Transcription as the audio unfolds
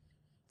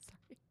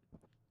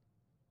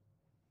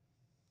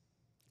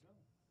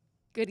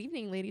Good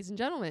evening, ladies and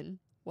gentlemen.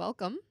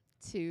 Welcome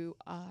to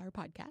our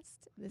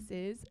podcast. This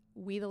is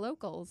We the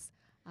Locals.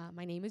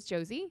 My name is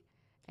Josie,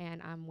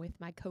 and I'm with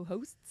my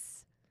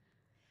co-hosts.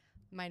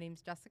 My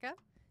name's Jessica.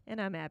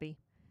 And I'm Abby.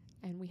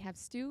 And we have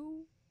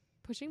Stu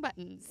pushing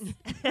buttons.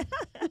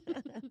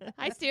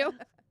 Hi, Stu.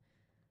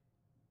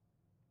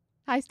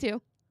 Hi,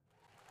 Stu.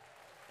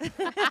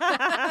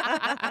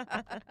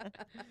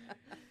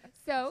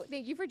 So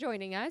thank you for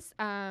joining us.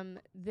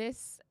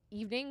 This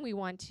evening, we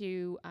want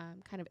to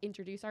kind of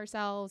introduce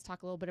ourselves,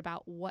 talk a little bit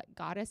about what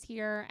got us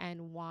here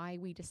and why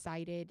we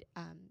decided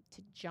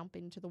to jump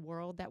into the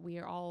world that we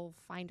all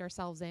find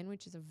ourselves in,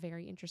 which is a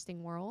very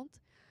interesting world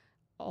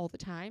all the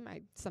time.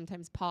 I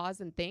sometimes pause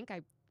and think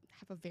I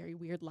have a very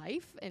weird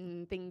life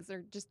and things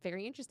are just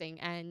very interesting.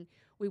 And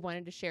we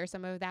wanted to share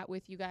some of that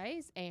with you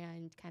guys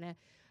and kind of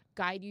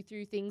guide you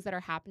through things that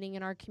are happening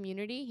in our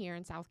community here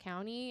in South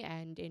County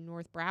and in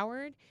North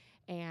Broward.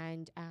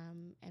 And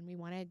we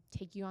want to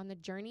take you on the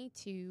journey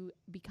to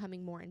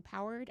becoming more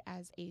empowered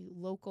as a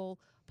local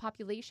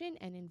population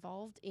and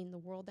involved in the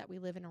world that we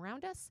live in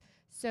around us.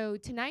 So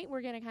tonight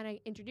we're going to kind of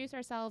introduce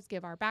ourselves,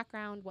 give our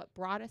background, what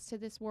brought us to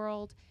this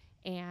world,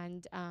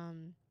 and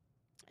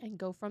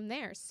go from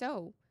there.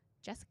 So,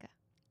 Jessica.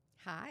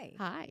 Hi.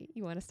 Hi.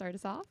 You want to start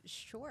us off?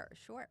 Sure.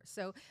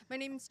 So my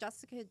name is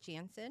Jessica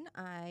Jansen.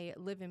 I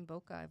live in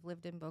Boca. I've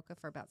lived in Boca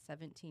for about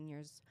 17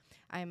 years.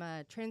 I'm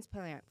a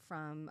transplant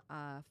from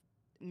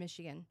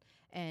Michigan,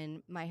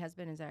 and my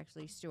husband is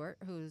actually Stuart,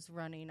 who's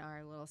running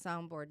our little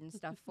soundboard and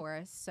stuff for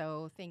us.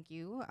 So thank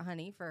you,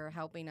 honey, for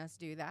helping us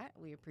do that.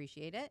 We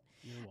appreciate it.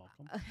 You're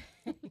welcome.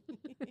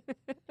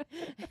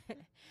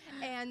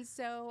 And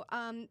so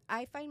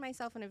I find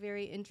myself in a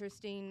very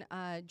interesting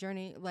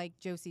journey, like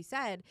Josie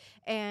said.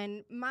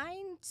 And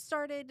mine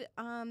started,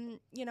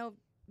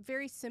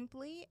 very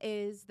simply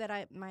is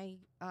that my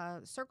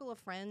circle of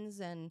friends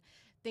and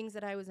things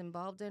that I was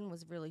involved in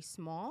was really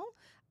small.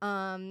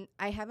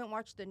 I haven't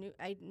watched the news.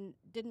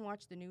 Didn't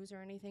watch the news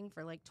or anything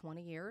for like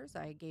 20 years.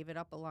 I gave it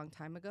up a long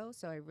time ago,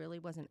 so I really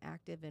wasn't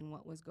active in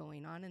what was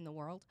going on in the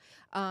world.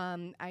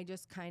 I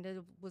just kind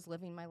of was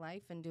living my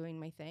life and doing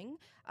my thing.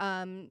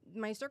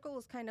 My circle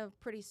was kind of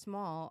pretty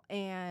small,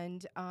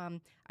 and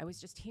I was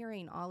just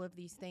hearing all of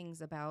these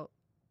things about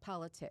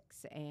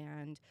politics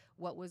and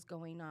what was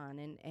going on,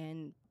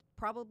 and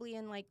probably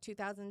in like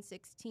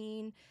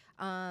 2016,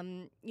 a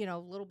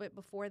little bit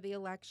before the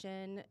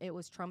election, it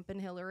was Trump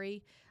and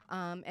Hillary.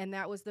 And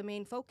that was the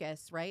main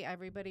focus, right?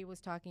 Everybody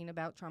was talking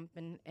about Trump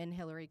and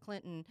Hillary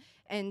Clinton.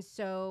 And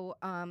so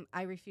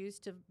I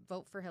refused to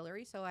vote for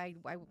Hillary. So I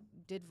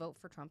did vote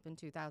for Trump in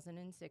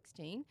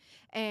 2016.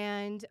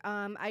 And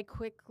I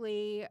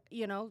quickly,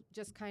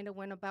 just kind of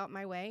went about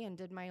my way and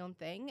did my own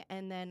thing.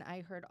 And then I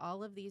heard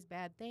all of these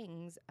bad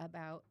things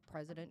about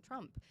President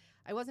Trump.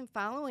 I wasn't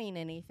following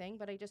anything,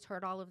 but I just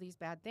heard all of these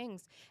bad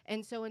things.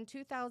 And so in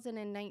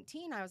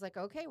 2019, I was like,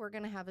 okay, we're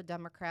going to have a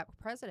Democrat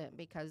president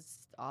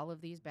because all of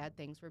these bad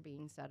things were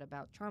being said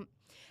about Trump.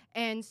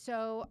 And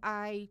so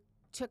I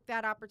took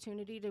that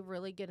opportunity to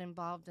really get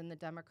involved in the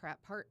Democrat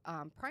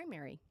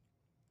primary.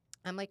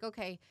 I'm like,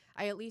 okay,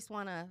 I at least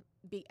want to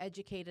be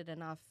educated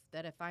enough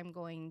that if I'm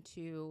going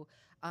to,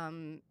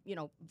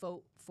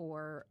 vote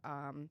for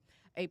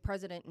a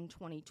president in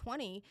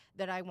 2020,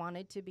 that I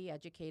wanted to be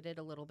educated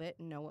a little bit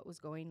and know what was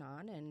going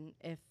on. And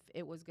if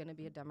it was going to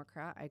be a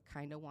Democrat, I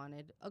kind of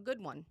wanted a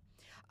good one.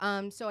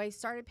 So I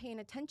started paying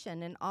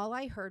attention, and all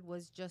I heard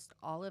was just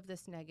all of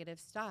this negative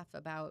stuff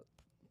about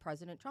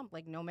President Trump.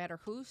 Like, no matter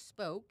who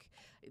spoke,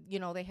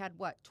 they had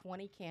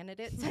 20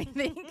 candidates, I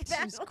think.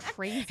 That's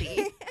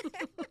crazy.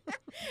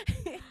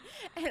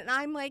 And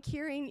I'm like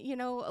hearing,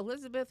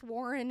 Elizabeth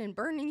Warren and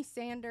Bernie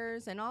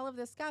Sanders and all of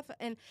this stuff,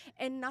 and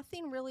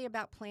nothing really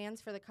about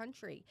plans for the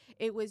country.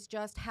 It was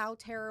just how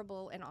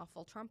terrible and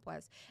awful Trump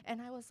was.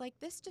 And I was like,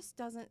 this just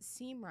doesn't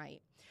seem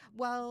right.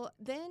 Well,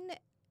 then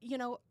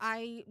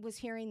I was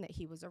hearing that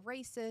he was a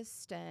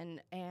racist,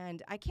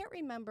 and I can't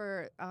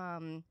remember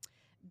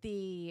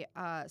the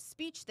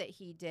speech that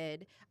he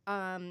did,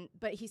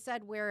 but he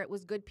said where it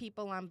was good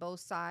people on both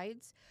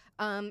sides.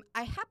 I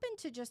happened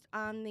to just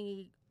on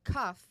the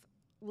cuff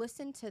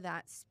listen to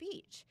that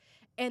speech,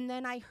 and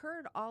then I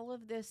heard all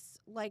of this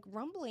like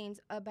rumblings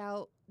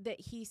about that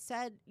he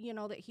said,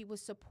 that he was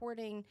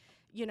supporting,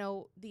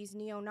 these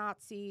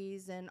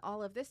neo-Nazis and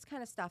all of this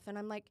kind of stuff, and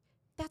I'm like,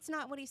 that's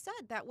not what he said.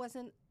 That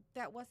wasn't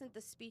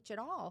the speech at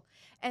all.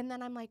 And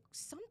then I'm like,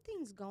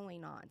 something's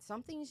going on.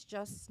 Something's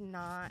just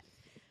not.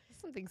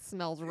 Something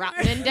smells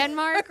rotten in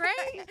Denmark,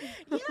 right?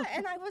 Yeah,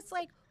 and I was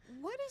like,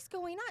 what is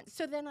going on?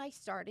 So then I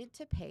started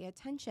to pay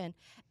attention,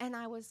 and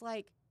I was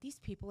like, these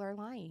people are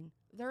lying.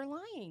 They're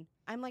lying.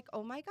 I'm like,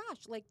 oh my gosh,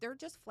 like they're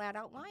just flat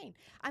out lying.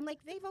 I'm like,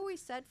 they've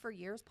always said for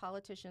years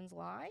politicians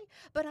lie,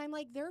 but I'm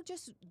like, they're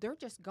just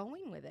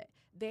going with it.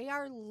 They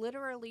are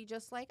literally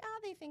just like,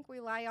 they think we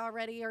lie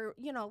already, or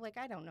like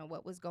I don't know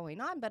what was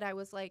going on, but I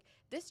was like,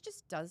 this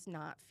just does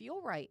not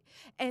feel right.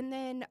 And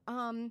then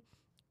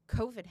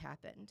COVID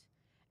happened.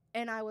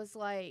 And I was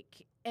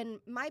like, and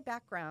my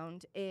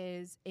background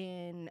is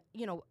in,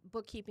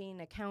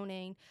 bookkeeping,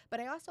 accounting, but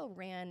I also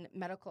ran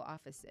medical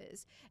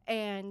offices.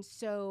 And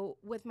so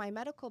with my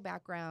medical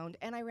background,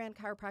 and I ran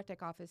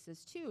chiropractic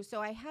offices too.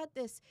 So I had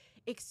this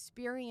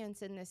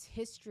experience and this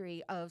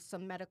history of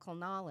some medical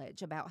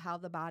knowledge about how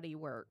the body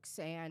works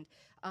and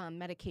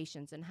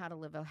medications and how to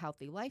live a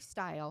healthy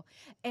lifestyle.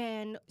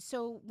 And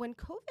so when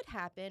COVID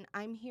happened,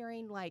 I'm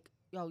hearing like,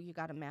 oh, you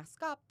got to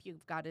mask up,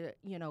 you've got to,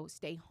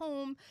 stay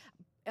home.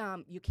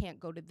 You can't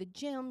go to the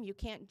gym. You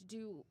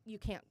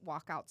can't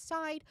walk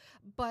outside.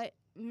 But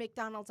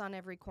McDonald's on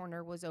every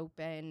corner was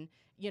open.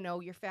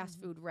 Your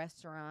fast food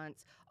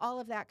restaurants, all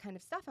of that kind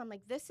of stuff. I'm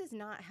like, this is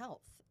not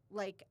health.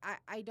 Like,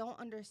 I don't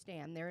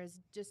understand. There is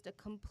just a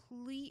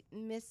complete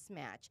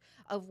mismatch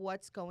of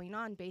what's going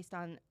on based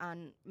on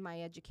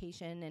my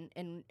education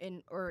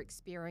and or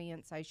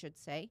experience, I should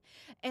say.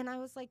 And I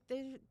was like,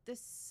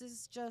 this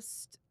is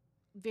just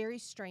very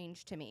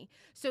strange to me.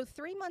 So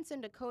 3 months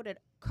into COVID,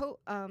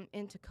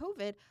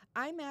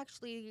 I'm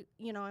actually,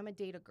 I'm a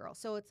data girl.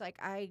 So it's like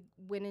I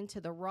went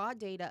into the raw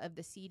data of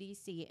the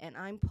CDC and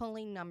I'm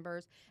pulling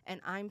numbers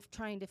and I'm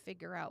trying to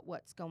figure out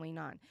what's going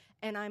on.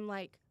 And I'm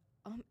like,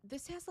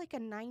 this has like a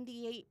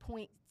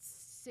 98.6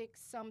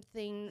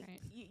 something,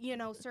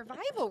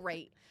 survival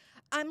rate.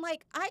 I'm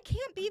like, I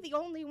can't be the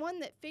only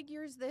one that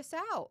figures this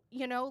out.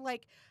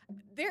 Like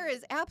there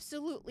is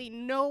absolutely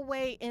no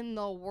way in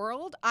the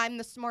world I'm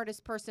the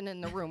smartest person in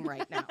the room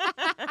right now.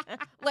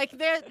 Like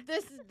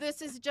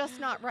this is just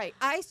not right.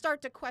 I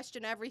start to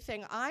question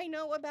everything I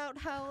know about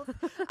health.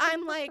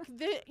 I'm like,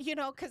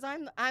 because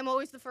I'm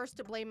always the first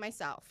to blame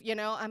myself.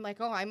 I'm like,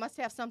 oh, I must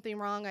have something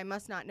wrong. I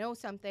must not know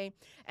something.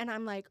 And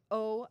I'm like,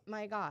 oh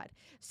my God.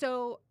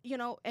 So,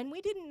 and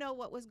we didn't know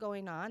what was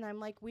going on. I'm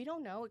like, we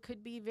don't know. It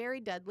could be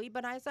very deadly.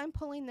 But as I'm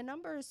pulling the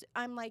numbers,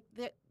 I'm like,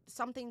 that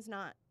something's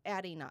not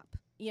adding up,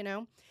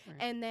 Right.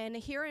 And then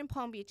here in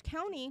Palm Beach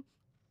County,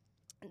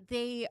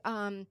 they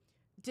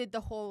did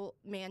the whole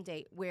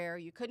mandate where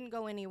you couldn't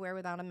go anywhere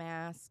without a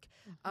mask.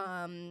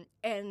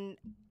 And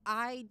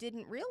I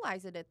didn't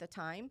realize it at the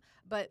time,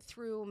 but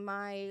through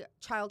my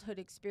childhood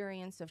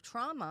experience of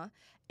trauma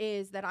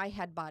is that I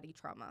had body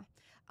trauma.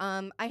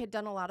 I had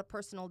done a lot of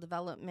personal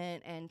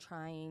development and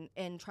trying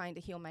to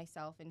heal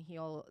myself and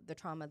heal the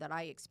trauma that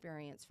I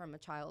experienced from a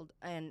child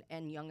and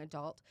young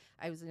adult.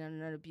 I was in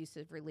an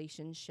abusive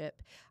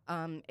relationship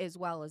as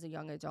well as a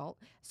young adult.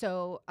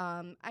 So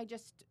I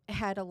just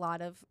had a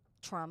lot of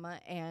trauma,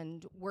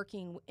 and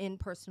working in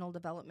personal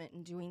development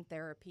and doing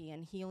therapy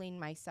and healing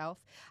myself.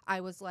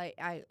 I was like,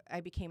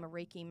 I became a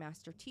Reiki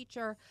master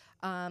teacher.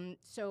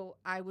 So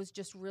I was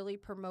just really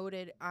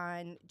promoted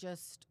on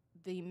just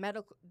the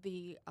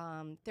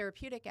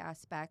therapeutic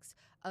aspects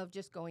of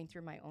just going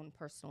through my own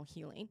personal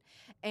healing.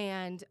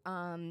 And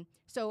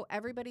so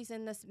everybody's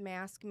in this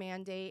mask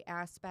mandate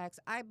aspects.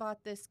 I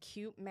bought this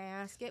cute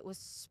mask. It was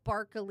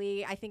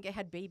sparkly. I think it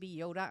had Baby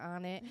Yoda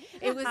on it.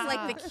 It was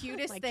like the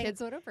cutest thing.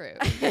 Kids would approve.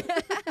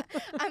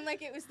 I'm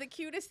like, it was the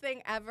cutest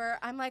thing ever.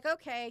 I'm like,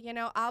 okay,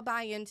 I'll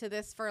buy into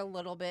this for a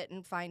little bit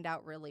and find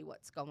out really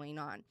what's going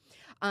on.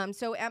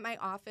 So at my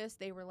office,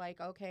 they were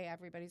like, okay,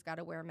 everybody's got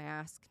to wear a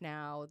mask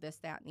now, this,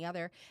 that, and the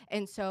other.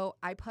 And so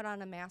I put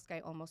on a mask. I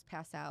almost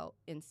pass out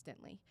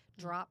instantly,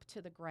 drop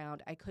to the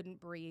ground. I couldn't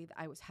breathe.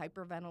 I was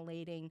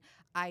hyperventilating.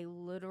 I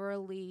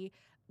literally,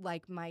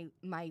 like, my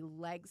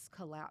legs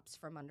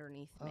collapsed from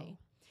underneath me.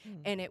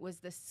 And it was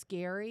the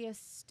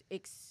scariest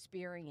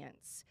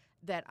experience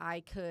that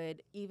I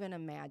could even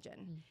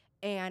imagine.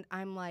 And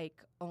I'm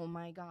like, oh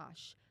my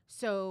gosh.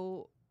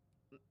 So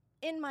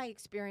in my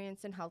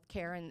experience in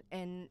healthcare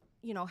and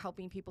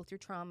helping people through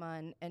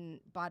trauma and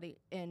body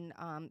and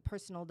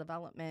personal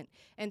development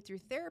and through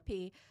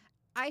therapy,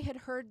 I had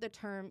heard the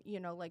term,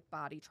 like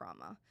body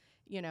trauma,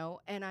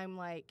 and I'm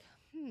like,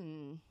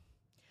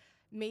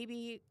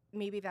 maybe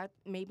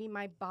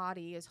my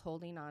body is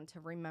holding on to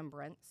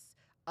remembrance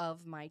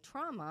of my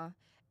trauma.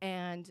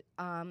 And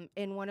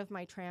in one of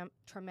my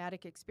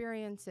traumatic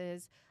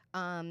experiences,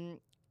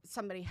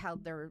 somebody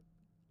held their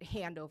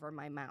hand over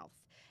my mouth,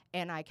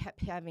 and I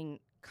kept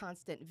having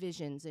constant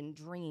visions and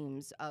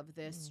dreams of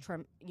this,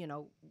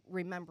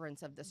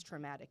 remembrance of this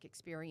traumatic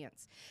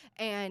experience.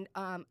 And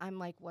I'm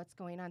like, what's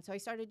going on? So I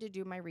started to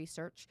do my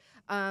research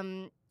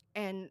and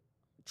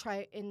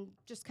try and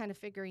just kind of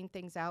figuring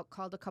things out,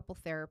 called a couple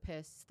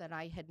therapists that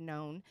I had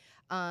known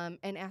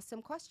and asked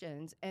some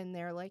questions. And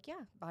they're like,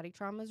 yeah, body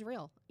trauma is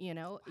real.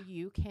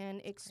 You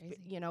can,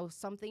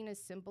 something as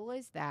simple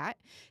as that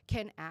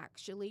can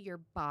actually, your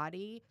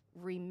body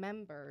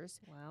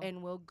remembers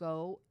and will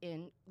go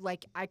in.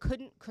 Like, I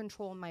couldn't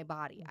control my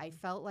body. I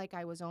felt like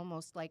I was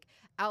almost like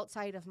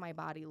outside of my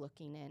body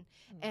looking in.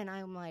 And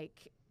I'm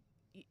like,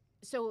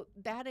 so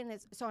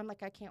I'm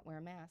like, I can't wear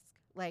a mask.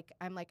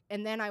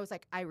 And then I was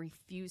like, I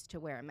refuse to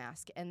wear a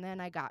mask. And then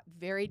I got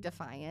very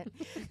defiant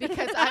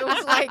because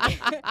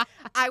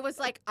I was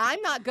like,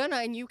 I'm not gonna,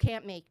 and you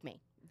can't make me.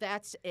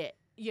 That's it.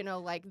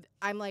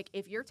 I'm like,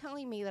 if you're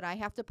telling me that I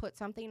have to put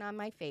something on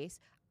my face,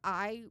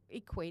 I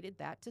equated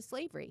that to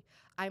slavery.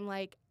 I'm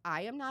like,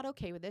 I am not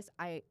okay with this.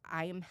 I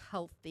am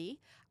healthy.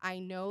 I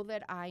know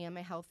that I am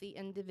a healthy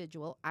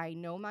individual. I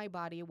know my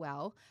body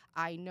well.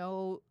 I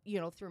know,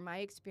 through my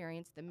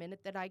experience, the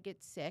minute that I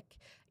get sick,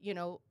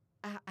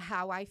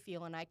 how I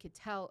feel. And I could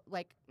tell,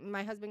 like,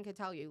 my husband could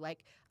tell you,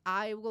 like,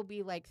 I will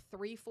be like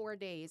 3-4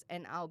 days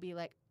and I'll be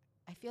like,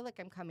 I feel like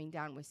I'm coming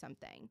down with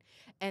something.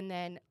 And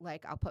then,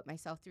 like, I'll put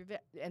myself through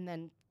it. And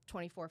then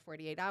 24,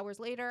 48 hours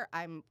later,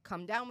 I'm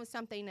come down with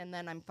something and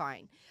then I'm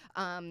fine.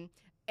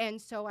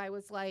 And so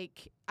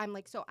I'm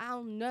like, so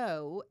I'll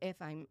know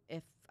if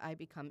I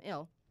become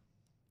ill.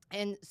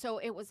 And so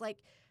it was like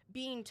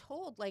being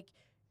told, like,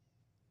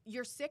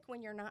 you're sick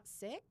when you're not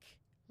sick,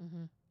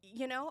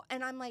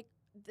 and I'm like,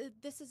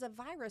 this is a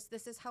virus.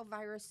 This is how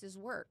viruses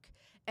work.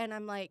 And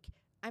I'm like,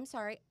 I'm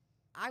sorry.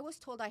 I was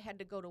told I had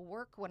to go to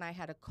work when I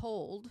had a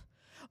cold,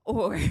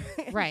 or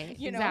right,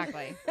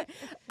 exactly.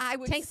 I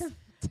would take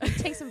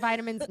some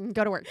vitamins and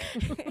go to work.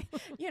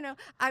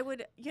 I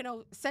would,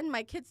 send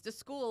my kids to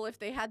school if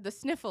they had the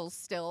sniffles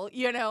still,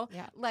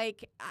 Yeah.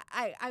 like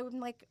I'm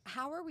like,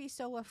 how are we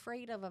so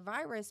afraid of a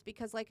virus?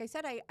 Because like I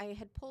said, I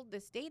had pulled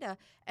this data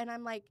and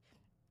I'm like,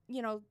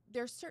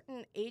 there's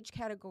certain age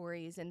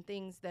categories and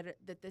things that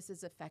this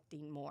is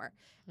affecting more.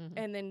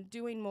 And then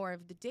doing more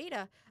of the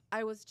data,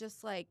 I was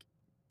just like,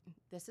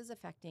 this is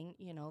affecting,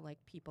 like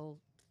people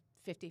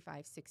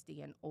 55,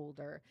 60 and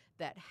older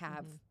that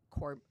have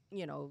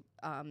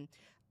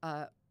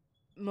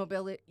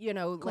mobility,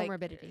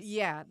 comorbidities. like,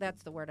 yeah,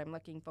 that's the word I'm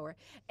looking for.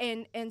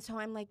 And so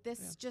I'm like,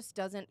 this just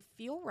doesn't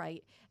feel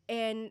right.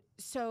 And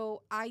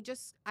so I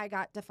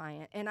got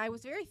defiant. And I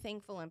was very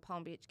thankful in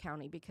Palm Beach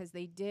County because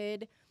they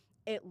did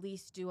at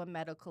least do a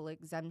medical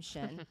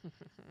exemption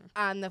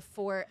on the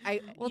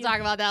We'll talk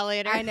about that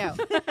later. I know.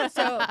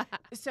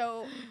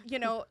 So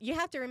you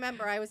have to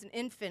remember, I was an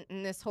infant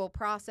in this whole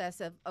process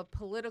of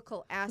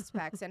political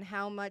aspects and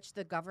how much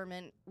the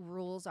government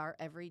rules our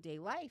everyday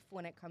life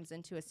when it comes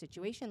into a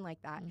situation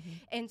like that.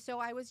 And so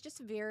I was just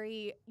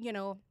very,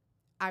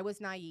 I was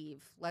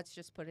naive. Let's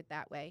just put it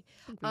that way.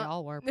 I think we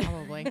all were,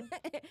 probably.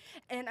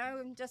 And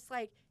I'm just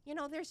like,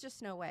 there's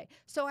just no way.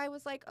 So I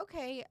was like,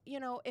 okay,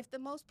 if the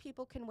most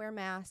people can wear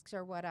masks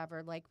or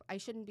whatever, like, I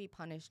shouldn't be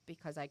punished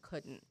because I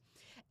couldn't.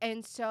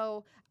 And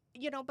so,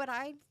 but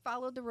I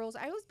followed the rules.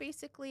 I was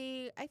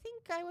basically, I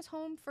think I was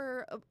home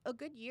for a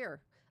good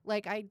year.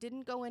 Like, I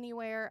didn't go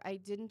anywhere. I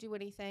didn't do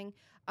anything.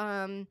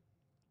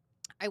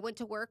 I went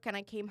to work and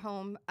I came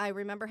home. I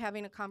remember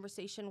having a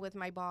conversation with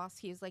my boss.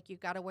 He's like, you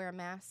got to wear a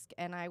mask.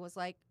 And I was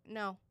like,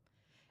 no.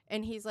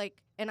 And he's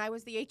like, and I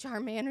was the HR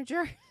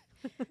manager,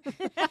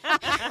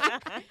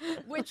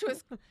 which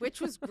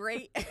was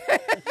great.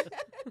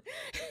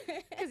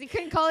 Because he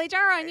couldn't call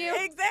HR on you.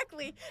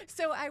 Exactly.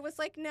 So I was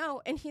like,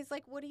 no. And he's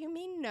like, what do you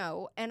mean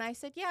no? And I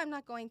said, yeah, I'm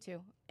not going to.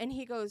 And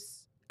he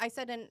goes, I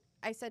said,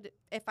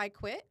 if I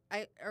quit,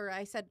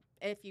 I said,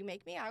 if you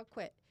make me, I'll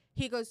quit.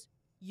 He goes,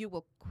 you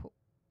will quit.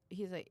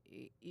 He's like,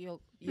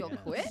 you'll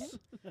quit?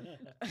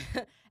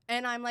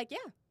 And I'm like, yeah.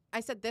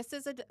 I said, this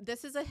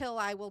is a hill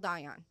I will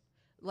die on.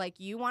 Like,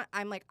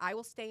 I'm like, I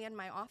will stay in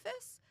my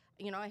office.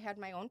 I had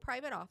my own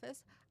private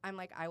office. I'm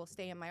like, I will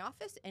stay in my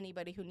office.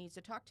 Anybody who needs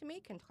to talk to me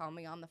can call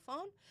me on the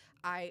phone.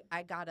 I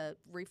got a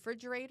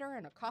refrigerator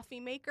and a coffee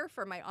maker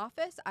for my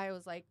office. I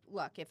was like,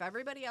 look, if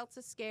everybody else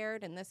is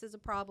scared and this is a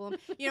problem,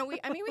 we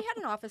had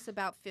an office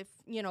about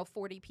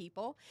 40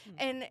 people.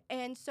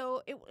 And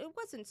so it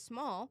wasn't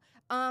small.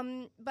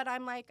 But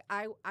I'm like,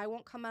 I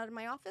won't come out of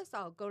my office.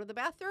 I'll go to the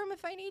bathroom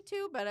if I need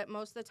to, but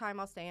most of the time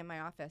I'll stay in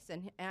my office.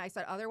 And I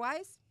said,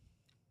 otherwise,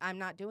 I'm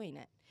not doing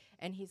it.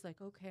 And he's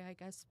like, okay, I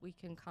guess we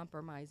can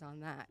compromise on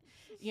that,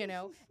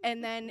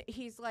 And then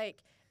he's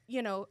like,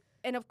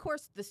 and of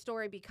course the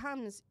story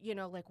becomes,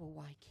 like, well,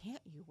 why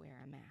can't you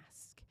wear a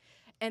mask?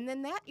 And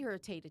then that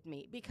irritated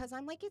me because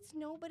I'm like, it's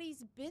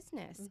nobody's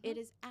business. It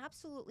is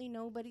absolutely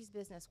nobody's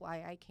business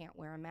why I can't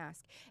wear a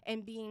mask.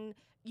 And being,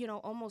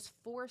 almost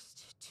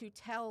forced to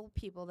tell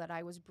people that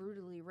I was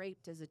brutally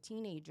raped as a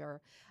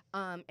teenager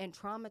and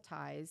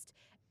traumatized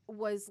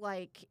was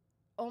like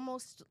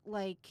almost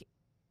like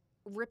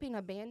ripping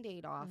a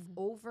Band-Aid off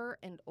over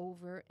and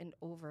over and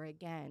over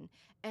again.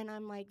 And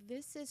I'm like,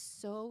 this is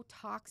so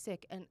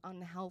toxic and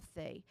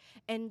unhealthy.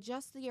 And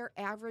just your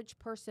average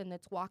person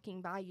that's walking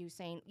by you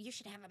saying, you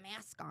should have a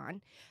mask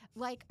on.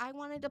 Like, I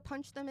wanted to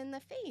punch them in the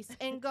face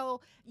and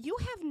go, you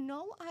have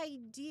no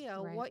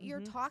idea what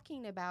you're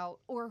talking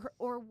about or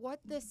what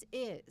this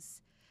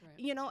is.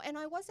 Right. And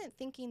I wasn't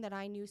thinking that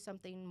I knew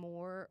something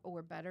more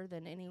or better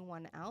than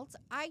anyone else.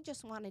 I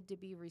just wanted to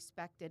be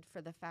respected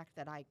for the fact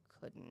that I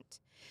couldn't.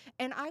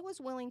 And I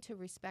was willing to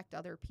respect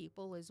other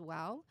people as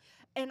well.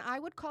 And I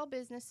would call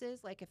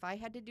businesses, like if I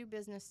had to do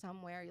business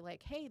somewhere, you're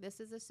like, hey, this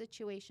is a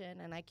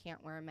situation and I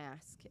can't wear a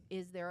mask.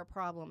 Is there a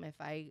problem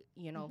if I,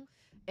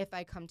 if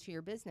I come to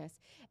your business?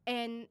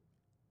 And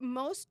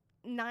most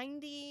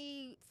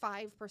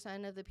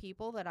 95% of the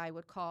people that I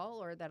would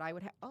call or that I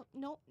would have, oh,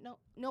 no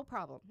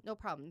problem. No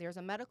problem. There's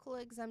a medical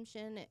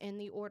exemption in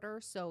the order,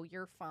 so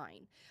you're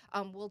fine.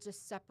 We'll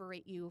just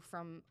separate you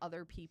from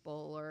other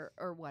people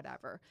or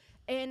whatever.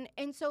 And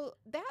so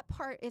that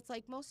part, it's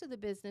like most of the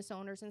business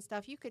owners and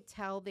stuff, you could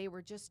tell they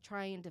were just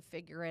trying to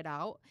figure it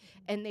out.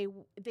 And they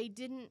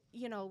didn't,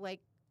 like,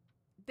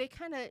 they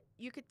kind of,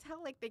 you could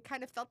tell like they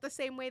kind of felt the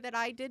same way that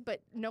I did, but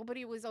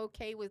nobody was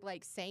okay with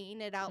like saying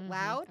it out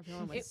loud.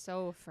 Everyone was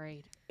so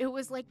afraid. It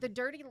was like the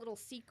dirty little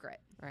secret.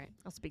 Right.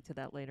 I'll speak to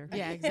that later.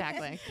 Yeah,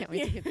 exactly. I can't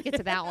wait to get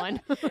to that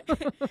one.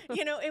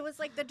 It was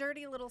like the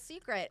dirty little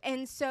secret.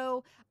 And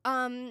so,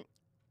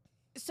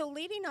 so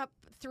leading up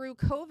through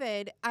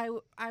COVID,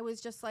 I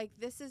was just like,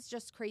 this is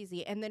just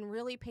crazy. And then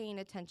really paying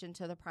attention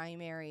to the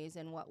primaries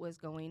and what was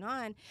going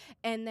on.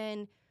 And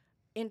then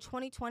in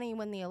 2020,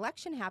 when the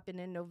election happened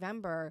in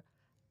November,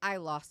 I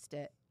lost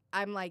it.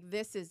 I'm like,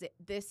 this is it.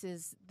 This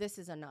is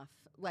enough.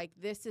 Like,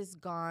 this is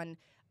gone.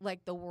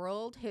 Like, the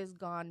world has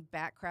gone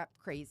bat crap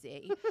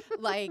crazy.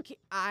 Like,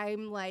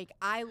 I'm like,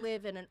 I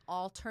live in an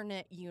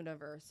alternate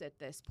universe at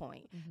this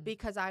point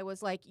because I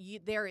was like,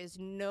 there is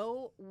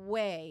no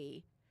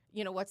way.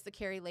 What's the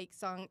Carrie Lake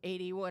song?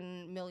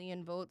 81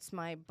 million votes,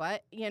 my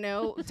butt,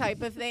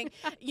 type of thing.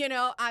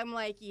 I'm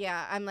like,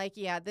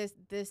 yeah, this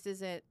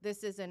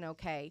isn't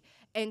okay.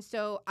 And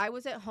so I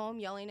was at home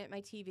yelling at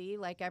my TV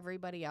like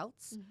everybody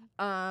else,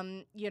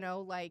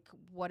 like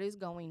what is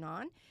going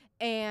on?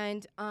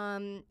 And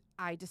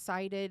I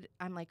decided,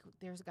 I'm like,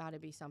 there's got to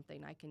be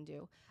something I can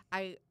do.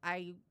 I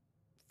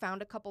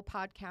found a couple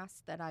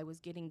podcasts that I was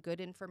getting good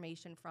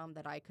information from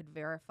that I could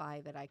verify,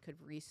 that I could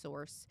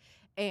resource.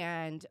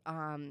 And,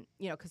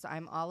 because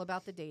I'm all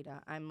about the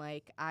data. I'm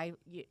like, I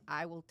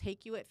will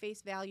take you at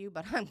face value,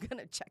 but I'm going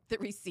to check the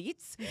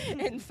receipts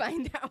and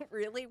find out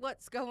really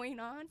what's going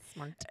on.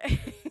 Smart.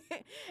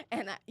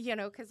 And,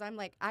 because I'm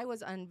like, I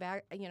was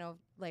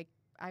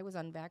I was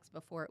unvaxxed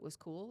before it was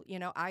cool.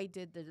 I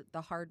did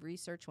the hard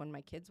research when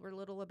my kids were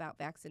little about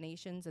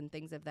vaccinations and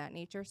things of that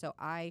nature. So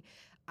I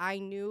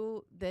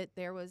knew that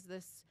there was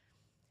this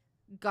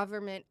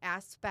government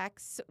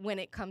aspects when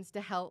it comes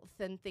to health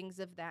and things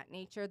of that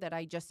nature that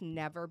I just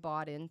never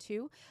bought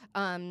into.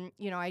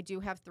 I do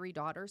have 3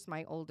 daughters.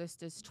 My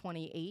oldest is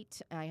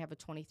 28. I have a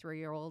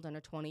 23-year-old and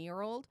a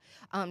 20-year-old.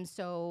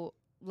 So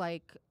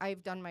like,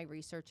 I've done my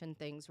research and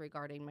things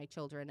regarding my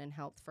children and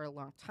health for a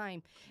long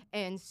time.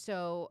 And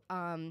so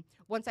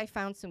once I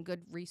found some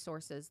good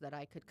resources that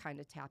I could kind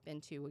of tap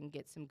into and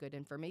get some good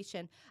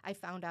information, I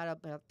found out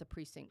about the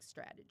precinct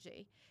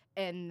strategy.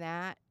 And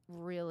that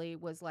really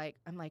was like,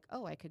 I'm like,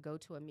 oh, I could go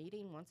to a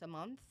meeting once a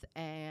month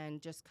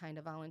and just kind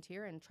of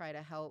volunteer and try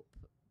to help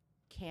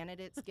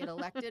candidates get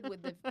elected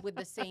with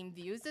the same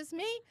views as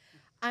me.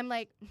 I'm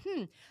like,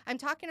 I'm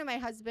talking to my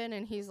husband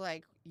and he's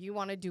like, you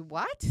want to do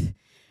what?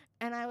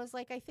 And I was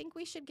like, I think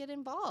we should get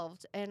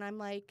involved. And I'm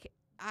like,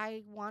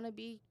 I want to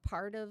be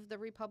part of the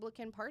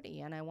Republican Party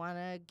and I want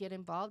to get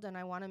involved and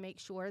I want to make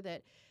sure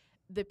that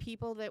the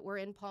people that were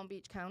in Palm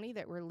Beach County,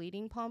 that were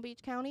leading Palm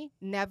Beach County,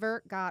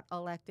 never got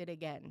elected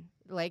again.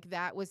 Like,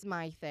 that was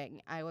my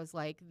thing. I was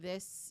like,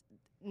 this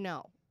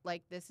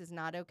is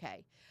not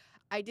okay.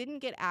 I didn't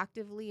get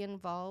actively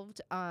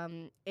involved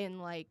in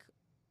like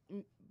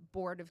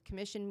board of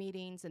commission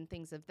meetings and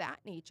things of that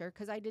nature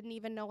because I didn't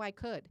even know I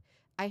could.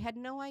 I had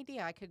no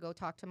idea I could go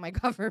talk to my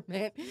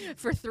government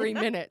for 3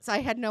 minutes. I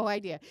had no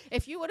idea.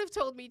 If you would have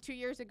told me 2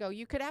 years ago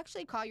you could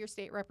actually call your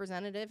state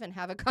representative and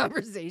have a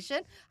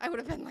conversation, I would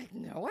have been like,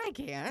 no, I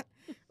can't.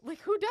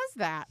 Like, who does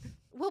that?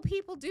 Well,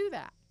 people do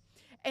that.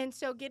 And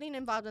so getting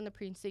involved in the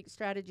precinct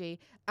strategy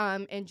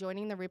and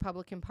joining the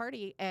Republican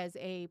Party as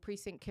a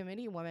precinct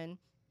committee woman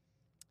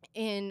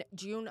in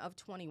June of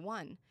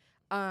 21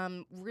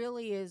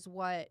 really is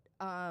what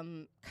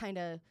kind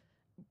of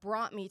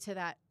brought me to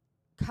that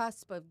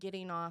cusp of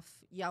getting off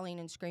yelling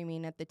and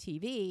screaming at the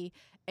TV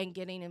and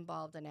getting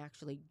involved and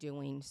actually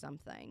doing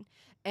something.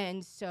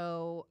 And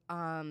so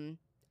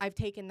I've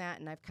taken that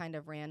and I've kind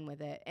of ran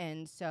with it.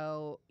 And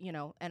so,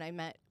 and I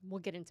met... We'll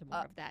get into more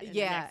of that in the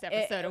next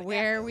episode of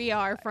where we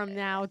are from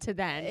now to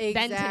then. Exactly.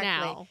 Then to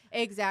now.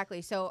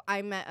 Exactly. So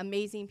I met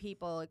amazing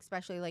people,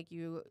 especially like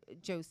you,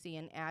 Josie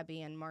and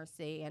Abby and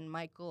Marcy and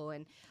Michael.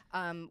 And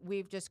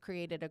we've just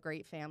created a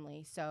great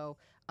family. So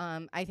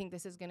I think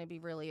this is going to be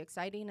really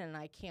exciting. And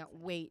I can't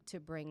wait to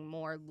bring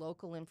more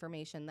local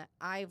information that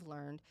I've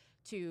learned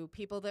to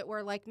people that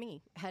were like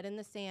me, head in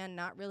the sand,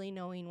 not really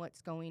knowing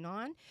what's going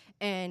on,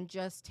 and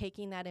just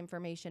taking that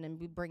information and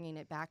bringing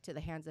it back to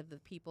the hands of the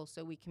people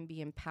so we can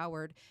be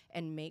empowered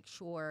and make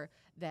sure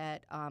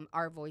that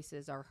our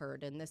voices are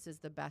heard. And this is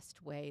the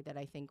best way that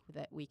I think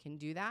that we can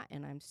do that.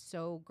 And I'm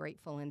so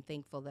grateful and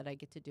thankful that I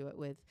get to do it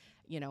with,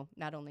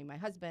 not only my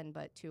husband,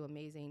 but 2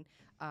 amazing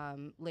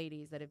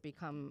ladies that have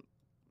become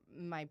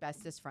my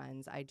bestest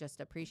friends. I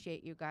just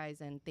appreciate you guys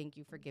and thank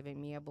you for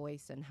giving me a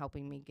voice and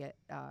helping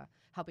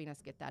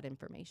us get that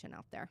information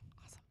out there.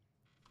 Awesome.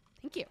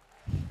 Thank you.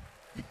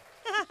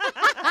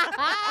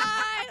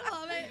 I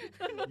love it.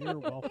 You're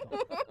welcome.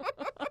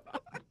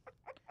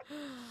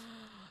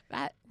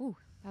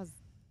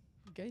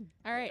 good.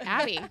 All right,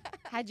 Abby,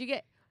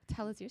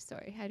 tell us your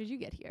story. How did you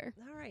get here?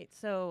 All right,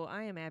 so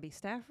I am Abby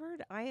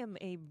Stafford. I am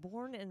a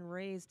born and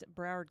raised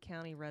Broward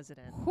County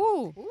resident.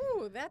 Whew.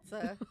 Ooh, that's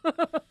a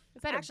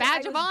Is that Actually, a I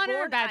badge of was honor or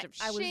born- a badge of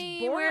I was shame?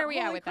 born Where at are we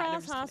at Holy with that? No, I'm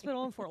Cross just kidding.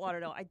 Hospital in Fort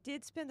Lauderdale. I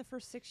did spend the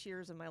first 6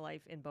 years of my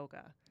life in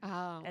Boca,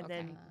 Oh, and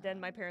okay. then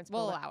my parents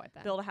We'll built, allow it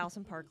then. built a house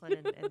in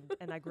Parkland,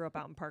 and I grew up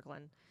out in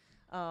Parkland.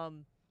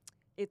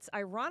 It's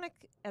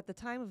ironic at the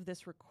time of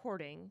this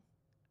recording,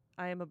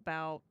 I am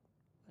about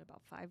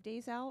 5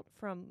 days out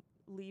from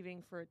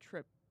leaving for a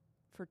trip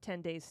for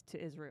 10 days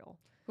to Israel.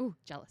 Ooh,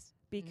 jealous.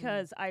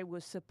 Because I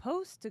was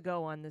supposed to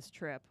go on this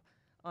trip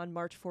on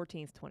March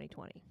 14th,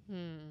 2020.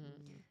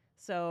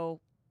 So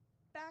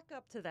back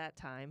up to that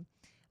time.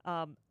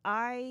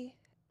 I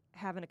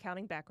have an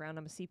accounting background.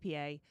 I'm a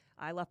CPA.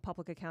 I left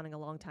public accounting a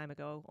long time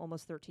ago,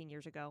 almost 13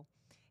 years ago.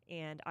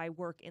 And I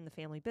work in the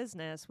family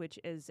business, which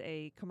is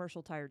a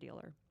commercial tire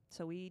dealer.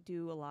 So we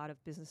do a lot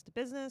of business to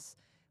business.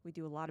 We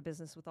do a lot of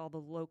business with all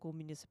the local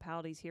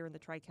municipalities here in the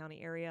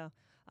Tri-County area,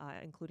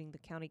 including the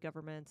county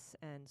governments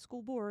and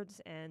school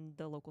boards and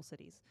the local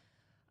cities.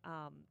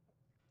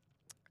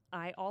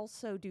 I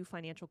also do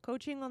financial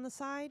coaching on the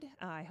side.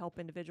 I help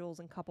individuals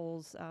and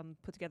couples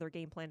put together a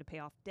game plan to pay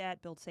off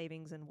debt, build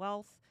savings and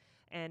wealth.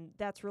 And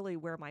that's really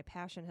where my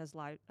passion has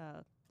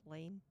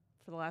lain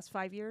for the last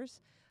 5 years.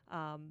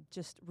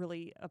 Just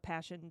really a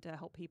passion to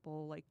help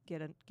people like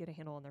get a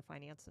handle on their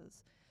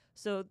finances.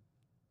 So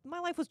my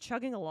life was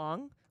chugging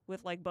along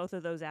with like both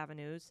of those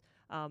avenues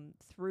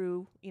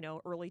through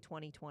early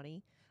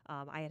 2020.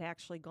 I had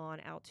actually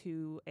gone out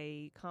to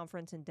a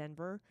conference in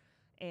Denver,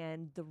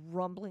 and the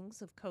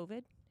rumblings of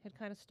COVID had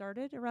kind of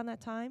started around that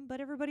time. But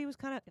everybody was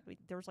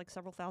there was like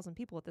several thousand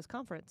people at this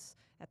conference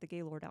at the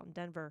Gaylord out in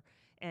Denver,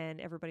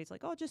 and everybody's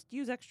like, "Oh, just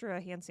use extra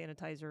hand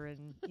sanitizer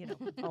and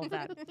all of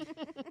that."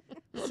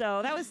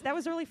 So that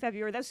was early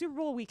February. That was Super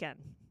Bowl weekend.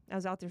 I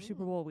was out there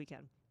Super Bowl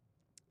weekend.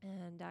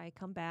 And I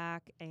come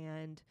back,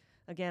 and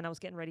again, I was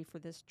getting ready for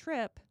this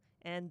trip.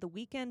 And the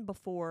weekend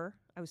before,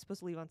 I was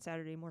supposed to leave on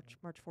Saturday, March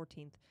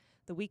 14th.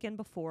 The weekend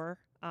before,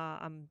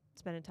 I'm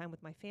spending time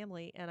with my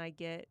family, and I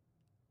can't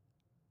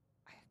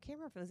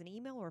remember if it was an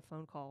email or a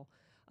phone call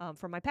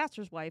from my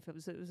pastor's wife. It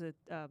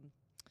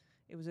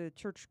was a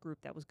church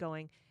group that was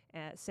going,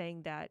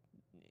 saying that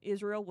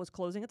Israel was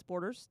closing its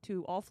borders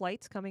to all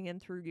flights coming in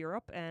through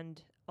Europe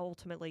and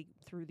ultimately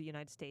through the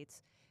United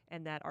States,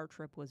 and that our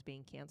trip was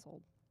being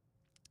canceled.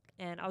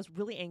 And I was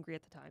really angry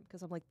at the time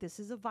because I'm like, this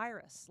is a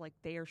virus. Like,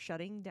 they are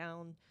shutting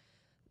down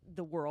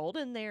the world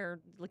and they're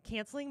like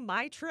canceling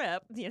my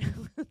trip.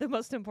 The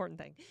most important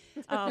thing.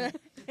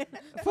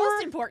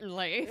 Most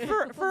importantly,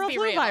 for a be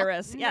flu real.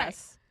 virus, Right.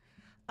 yes.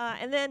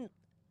 And then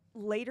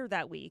later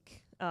that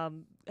week,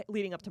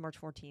 leading up to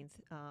March 14th,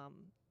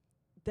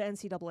 the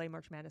NCAA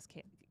March Madness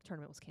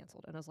tournament was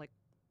canceled, and I was like,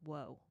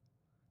 whoa.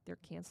 They're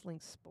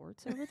canceling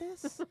sports over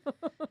this?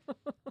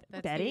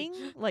 Betting?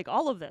 huge. Like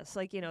all of this.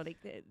 Like,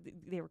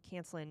 they were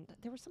canceling.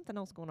 There was something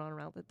else going on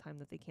around the time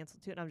that they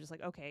canceled too. And I was just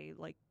like, okay,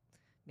 like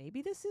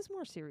maybe this is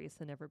more serious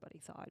than everybody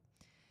thought.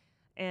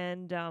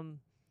 And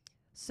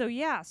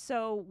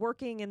so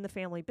working in the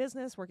family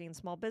business, working in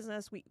small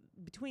business,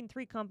 between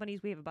 3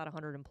 companies, we have about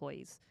 100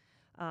 employees.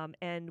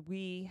 And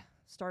we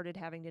started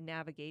having to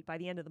navigate by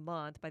the end of the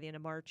month, by the end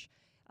of March,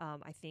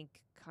 I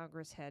think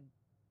Congress had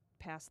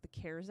passed the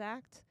CARES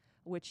Act,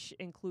 which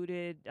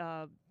included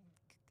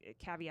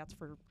caveats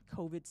for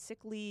COVID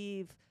sick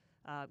leave,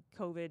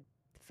 COVID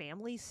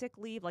family sick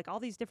leave, like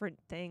all these different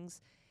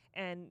things,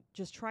 and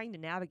just trying to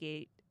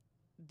navigate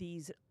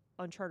these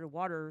uncharted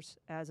waters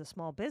as a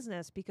small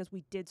business because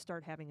we did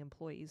start having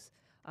employees.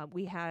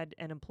 We had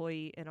an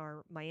employee in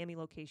our Miami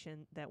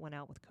location that went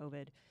out with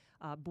COVID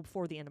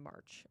before the end of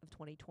March of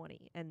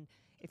 2020. And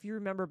if you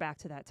remember back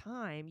to that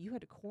time, you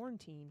had to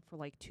quarantine for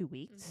like 2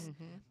 weeks.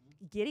 Mm-hmm.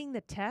 Getting the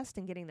test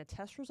and getting the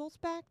test results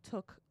back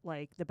took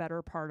like the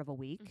better part of a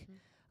week.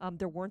 Mm-hmm.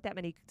 There weren't that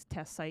many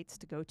test sites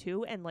to go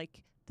to, and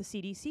like the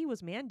CDC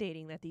was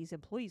mandating that these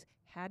employees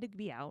had to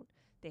be out,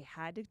 they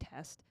had to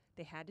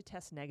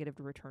test negative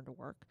to return to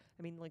work.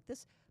 I mean, like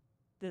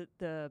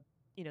the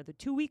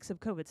 2 weeks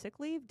of COVID sick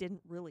leave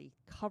didn't really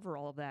cover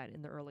all of that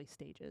in the early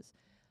stages.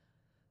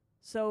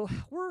 So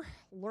we're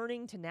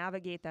learning to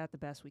navigate that the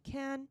best we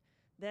can.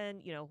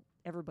 Then,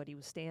 everybody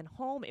was staying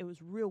home. It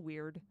was real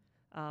weird.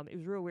 It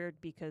was real weird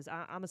because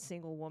I'm a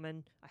single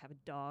woman. I have a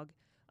dog.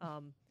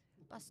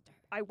 Buster.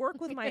 I work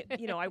with my,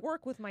 I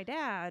work with my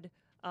dad.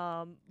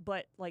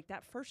 But like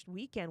that first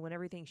weekend when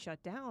everything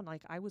shut down,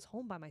 like I was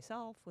home by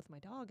myself with my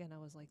dog, and I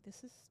was like,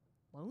 this is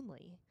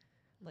lonely.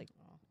 Like,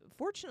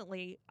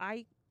 fortunately,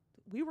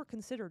 we were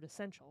considered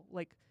essential.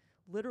 Like,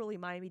 literally,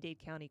 Miami-Dade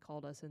County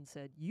called us and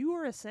said, "You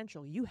are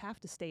essential. You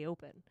have to stay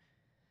open."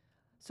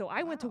 So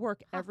I went to Wow.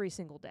 work every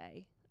single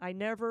day. I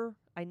never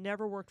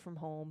worked from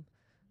home.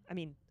 I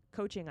mean,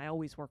 coaching, I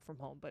always worked from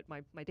home, but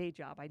my day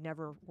job, I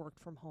never worked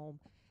from home.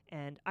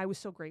 And I was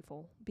so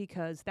grateful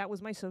because that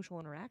was my social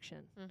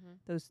interaction,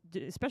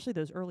 especially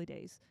those early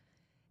days.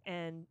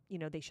 And,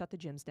 they shut the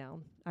gyms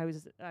down. I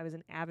was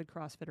an avid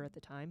CrossFitter at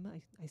the time.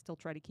 I still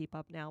try to keep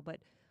up now, but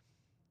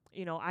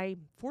I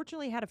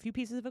fortunately had a few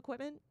pieces of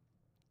equipment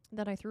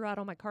that I threw out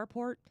on my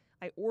carport.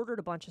 I ordered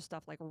a bunch of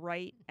stuff like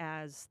right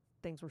as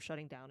things were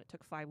shutting down. It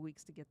took 5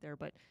 weeks to get there,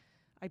 but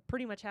I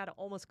pretty much had an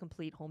almost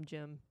complete home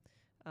gym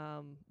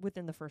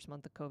within the first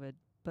month of COVID.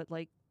 But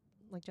like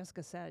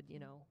Jessica said,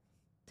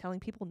 telling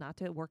people not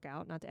to work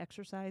out, not to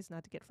exercise,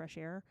 not to get fresh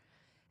air.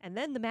 And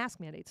then the mask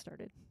mandate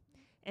started.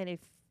 And if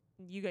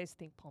you guys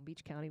think Palm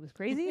Beach County was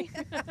crazy,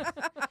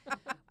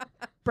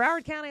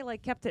 Broward County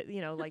kept it,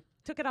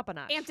 took it up a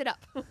notch. Amped it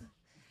up.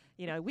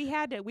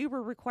 We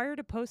were required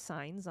to post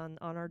signs on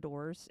our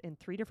doors in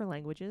 3 different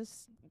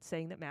languages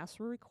saying that masks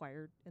were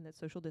required and that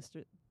social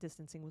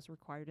distancing was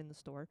required in the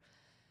store.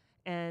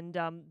 And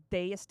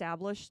they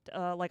established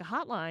a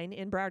hotline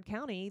in Broward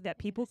County that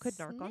people could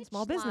narc on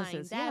small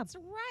businesses. That's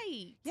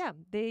right. Yeah,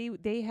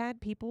 they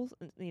had people,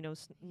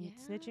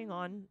 snitching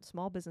on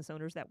small business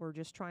owners that were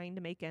just trying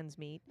to make ends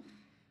meet.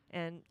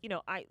 And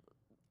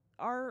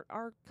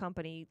our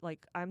company,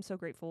 I'm so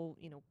grateful.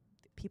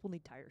 People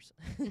need tires.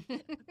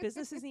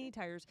 Businesses need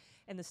tires,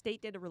 and the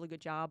state did a really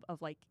good job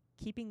of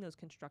keeping those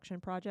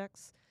construction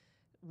projects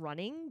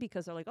running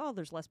because they're oh,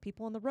 there's less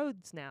people on the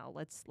roads now.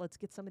 Let's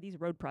get some of these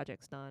road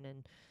projects done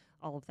and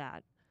all of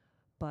that.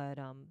 But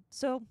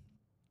so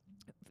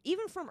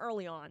even from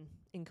early on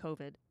in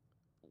COVID,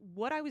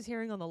 what I was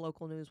hearing on the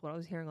local news, what I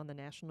was hearing on the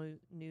national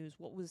news,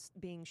 what was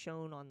being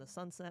shown on the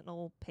Sun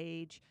Sentinel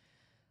page,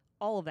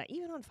 all of that,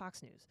 even on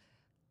Fox News,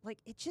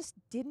 it just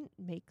didn't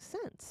make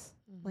sense.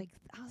 Mm-hmm.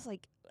 I was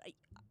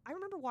I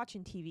remember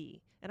watching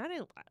TV, and I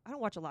don't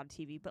watch a lot of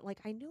TV, but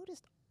I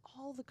noticed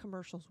all the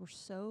commercials were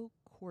so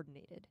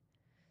coordinated.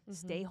 Mm-hmm.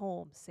 Stay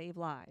home, save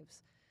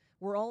lives.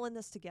 We're all in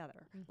this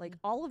together. Mm-hmm.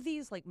 All of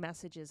these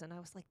messages, and I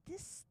was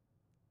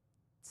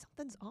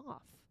something's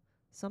off.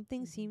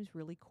 Something seems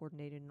really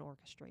coordinated and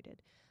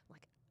orchestrated.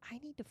 I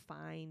need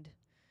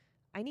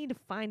to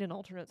find an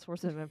alternate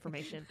source of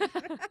information.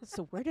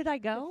 So where did I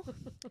go?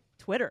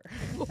 Twitter.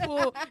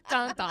 Ooh,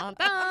 dun, dun, dun.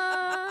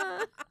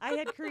 I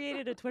had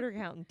created a Twitter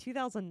account in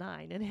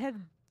 2009 and had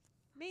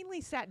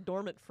mainly sat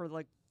dormant for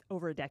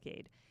over a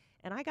decade.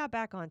 And I got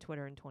back on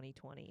Twitter in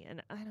 2020,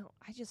 and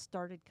I just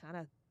started kind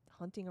of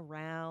hunting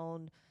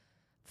around,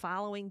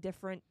 following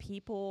different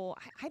people.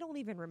 I don't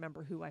even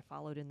remember who I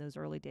followed in those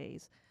early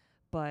days,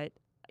 but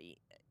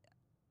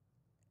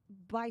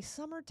by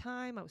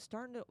summertime, I was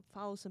starting to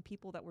follow some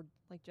people that were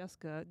like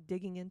Jessica,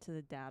 digging into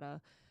the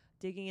data,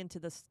 digging into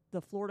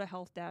the Florida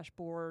Health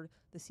Dashboard,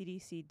 the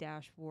CDC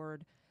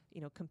dashboard,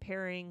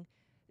 comparing.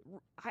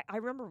 I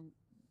remember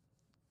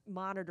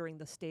monitoring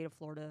the state of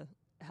Florida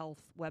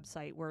Health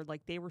website where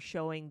they were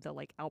showing the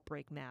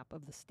outbreak map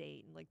of the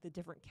state and the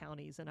different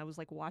counties, and I was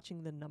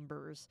watching the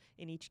numbers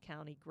in each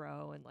county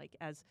grow, and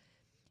as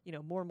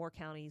more and more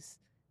counties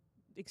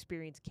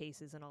experience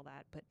cases and all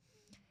that. But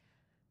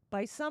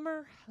by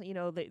summer,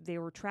 they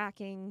were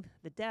tracking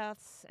the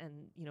deaths,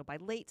 and by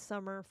late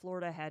summer,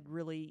 Florida had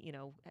really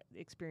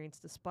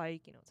experienced a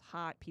spike. It's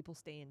hot, people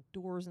stay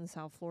indoors in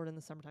South Florida in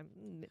the summertime,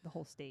 the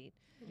whole state.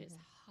 It is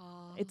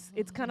hot.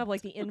 It's kind of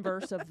like the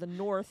inverse of the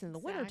north in the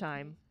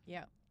wintertime.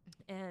 Yeah.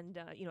 And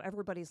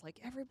everybody's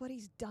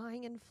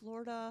dying in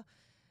Florida,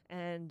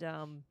 and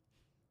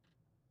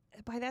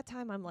by that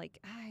time I'm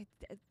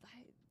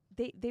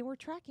they were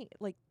tracking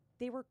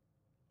they were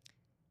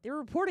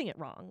reporting it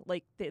wrong.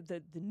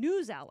 The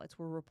news outlets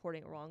were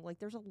reporting it wrong.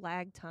 There's a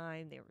lag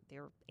time. They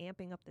were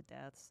amping up the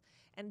deaths,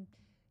 and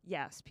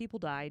yes, people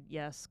died.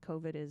 Yes,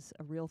 COVID is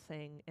a real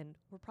thing, and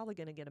we're probably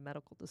going to get a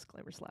medical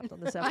disclaimer slapped on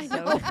this episode. I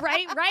know,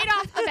 right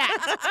off the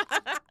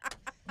bat.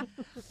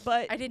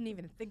 But I didn't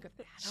even think of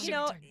that.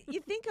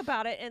 You think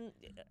about it, and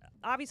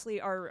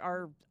obviously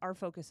our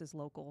focus is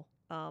local.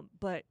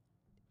 But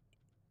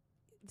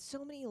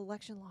so many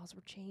election laws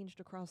were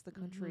changed across the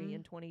country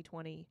in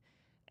 2020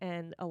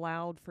 and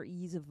allowed for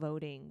ease of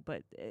voting.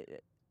 But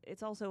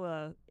it's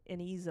also an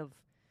ease of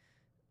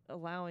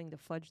allowing to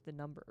fudge the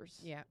numbers.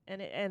 Yeah.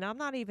 And I'm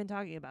not even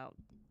talking about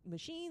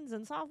machines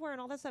and software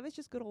and all that stuff. It's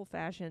just good old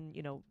fashioned,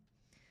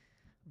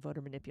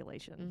 voter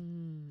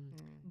manipulation.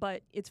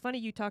 But it's funny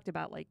you talked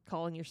about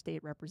calling your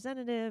state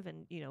representative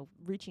and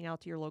reaching out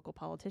to your local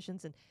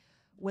politicians, and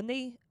when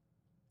they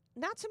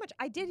not so much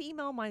I did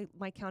email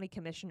my county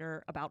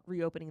commissioner about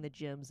reopening the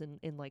gyms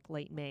in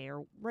late May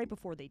or right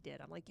before they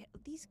did. I'm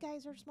these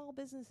guys are small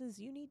businesses,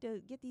 you need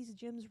to get these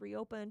gyms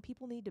reopened,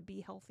 people need to be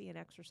healthy and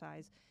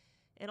exercise.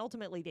 And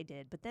ultimately they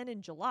did. But then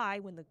in July,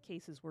 when the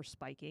cases were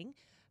spiking,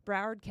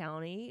 Broward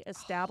County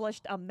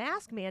established a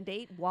mask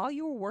mandate while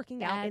you were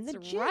working out in the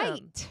gym.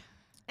 Right.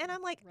 And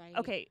I'm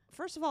okay,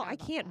 first of all, I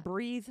can't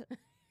breathe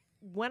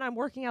when I'm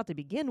working out to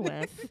begin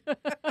with.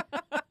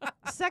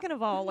 Second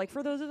of all,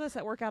 for those of us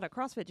that work out at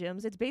CrossFit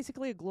gyms, it's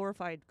basically a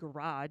glorified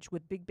garage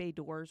with big bay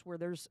doors where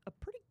there's a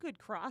pretty good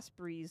cross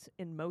breeze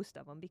in most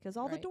of them because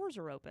all the doors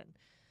are open.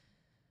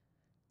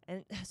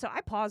 And so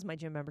I paused my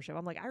gym membership.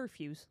 I'm I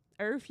refuse.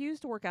 I refuse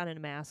to work out in a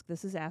mask.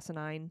 This is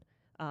asinine.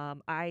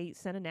 I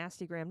sent a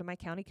nastygram to my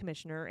county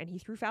commissioner, and he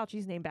threw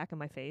Fauci's name back in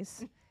my face.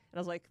 And I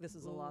was this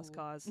is a lost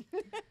cause.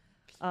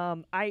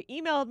 I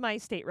emailed my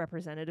state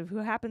representative, who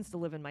happens to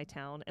live in my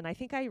town, and I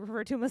think I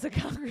refer to him as a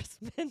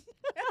congressman.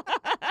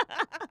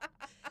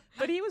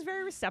 But he was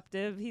very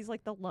receptive. He's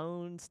like the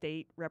lone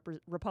state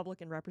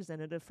Republican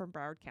representative from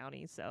Broward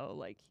County. So,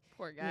 like,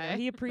 Poor you know, guy.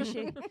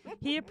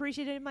 he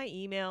appreciated my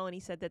email, and he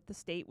said that the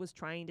state was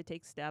trying to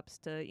take steps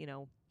to, you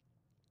know,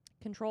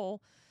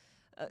 control,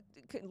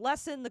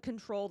 lessen the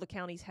control the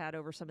counties had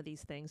over some of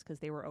these things because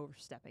they were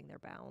overstepping their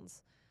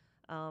bounds.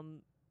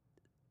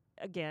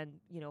 Again,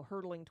 you know,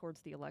 hurtling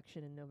towards the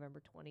election in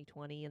November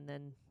 2020, and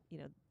then, you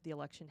know, the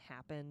election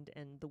happened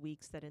and the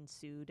weeks that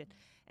ensued.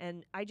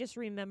 And I just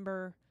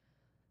remember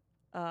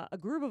a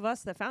group of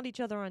us that found each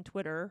other on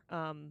Twitter.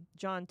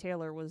 John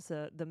Taylor was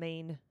the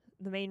main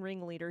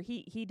ringleader.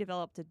 He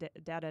developed a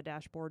data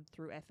dashboard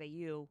through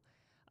FAU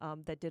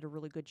that did a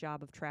really good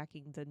job of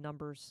tracking the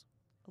numbers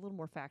a little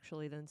more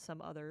factually than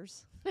some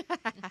others.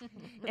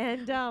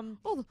 And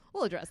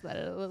We'll address that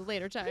at a little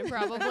later time,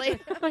 probably.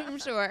 I'm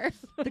sure.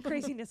 the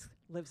craziness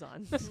lives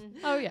on.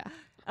 Oh yeah.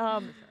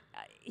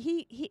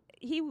 He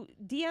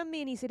DM'd me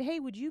and he said, "Hey,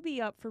 would you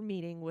be up for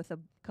meeting with a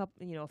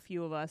couple, you know, a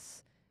few of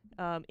us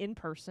in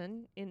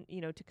person,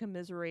 you know, to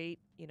commiserate,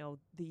 you know,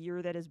 the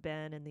year that has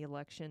been and the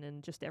election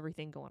and just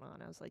everything going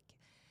on?" I was like,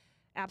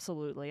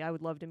 "Absolutely, I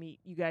would love to meet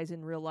you guys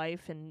in real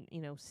life and,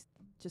 you know,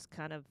 just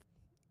kind of,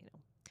 you know,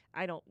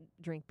 I don't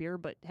drink beer,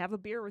 but have a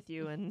beer with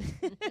you." And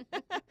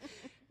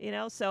you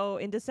know, so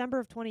in December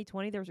of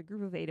 2020, there was a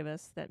group of 8 of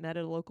us that met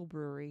at a local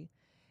brewery,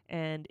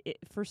 and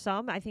for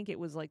some, I think it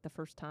was like the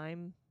first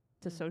time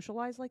to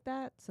socialize like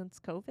that since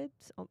COVID,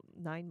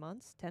 9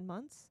 months, 10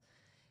 months.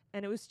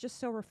 And it was just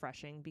so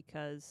refreshing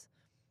because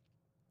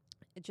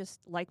it just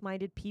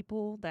like-minded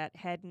people that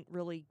hadn't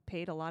really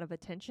paid a lot of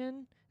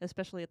attention,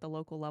 especially at the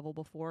local level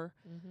before,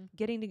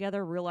 getting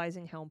together,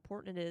 realizing how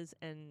important it is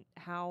and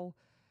how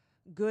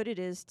good it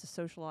is to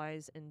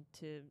socialize and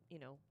to, you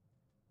know,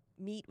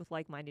 meet with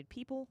like-minded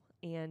people.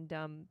 And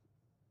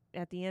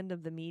at the end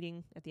of the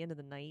meeting, at the end of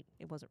the night,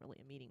 it wasn't really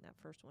a meeting, that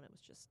first one. It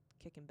was just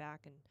kicking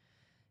back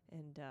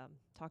and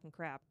talking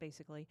crap,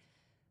 basically.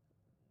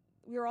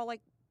 We were all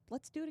like,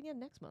 let's do it again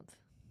next month.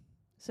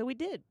 So we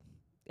did.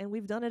 And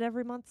we've done it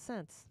every month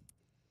since.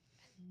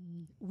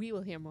 We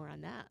will hear more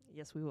on that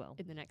Yes, we will.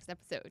 in the next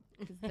episode,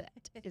 because that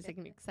is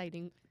an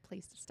exciting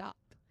place to stop,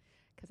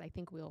 because I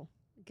think we'll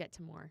get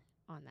to more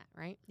on that,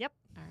 right? Yep.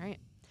 All right.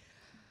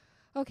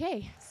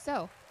 Okay,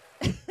 so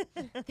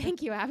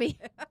thank you, Abby.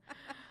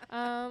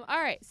 All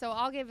right, so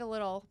I'll give a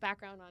little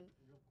background on.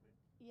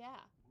 Yeah.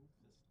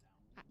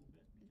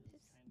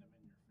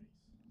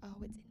 Oh,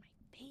 it's in my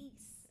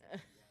face.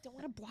 Don't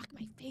want to block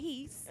my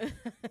face.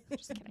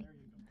 Just kidding.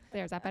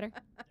 There, is that better?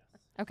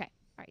 Okay.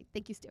 All right.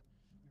 Thank you, Stu.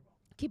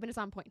 Keeping us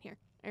on point here.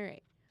 All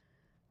right.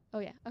 Oh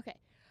yeah. Okay.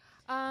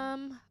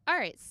 All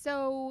right.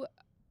 So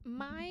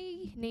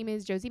my name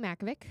is Josie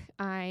Makovic.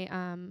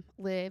 I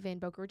live in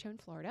Boca Raton,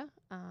 Florida.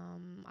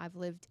 I've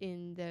lived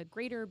in the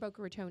greater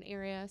Boca Raton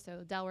area,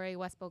 so Delray,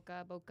 West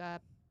Boca,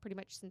 pretty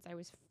much since I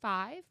was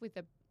 5, with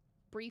a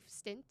brief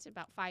stint,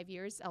 about 5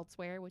 years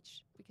elsewhere,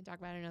 which we can talk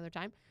about another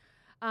time.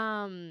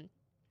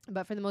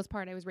 But for the most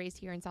part, I was raised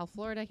here in South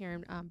Florida, here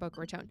in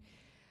Boca Raton.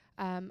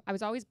 I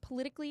was always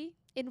politically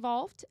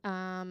involved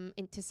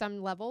to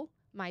some level.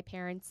 My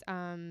parents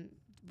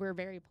were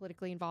very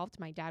politically involved.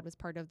 My dad was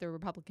part of the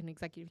Republican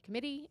Executive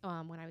Committee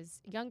when I was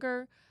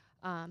younger.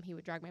 He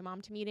would drag my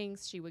mom to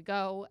meetings. She would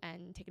go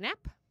and take a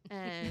nap,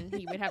 and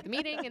he would have the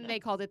meeting, and they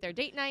called it their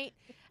date night.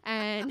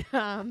 And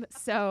and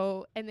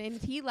then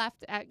he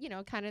left at, you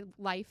know, kind of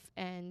life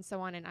and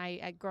so on. And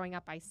I growing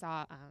up, I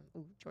saw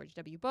George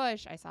W.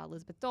 Bush. I saw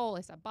Elizabeth Dole.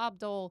 I saw Bob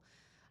Dole.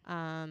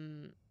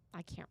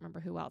 I can't remember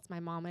who else.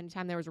 My mom,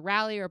 anytime there was a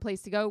rally or a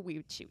place to go,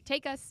 she would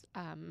take us.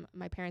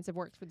 My parents have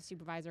worked for the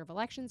supervisor of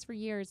elections for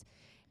years.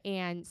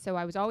 And so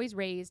I was always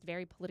raised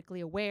very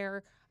politically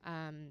aware.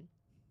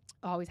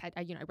 Always had,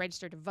 I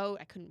registered to vote.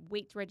 I couldn't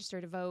wait to register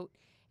to vote.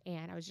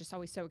 And I was just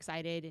always so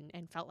excited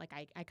and felt like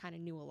I kind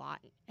of knew a lot.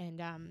 And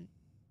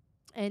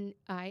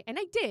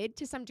I did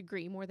to some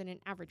degree, more than an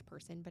average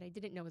person, but I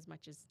didn't know as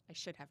much as I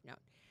should have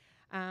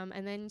known.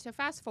 And then to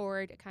fast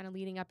forward, kind of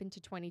leading up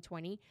into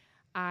 2020,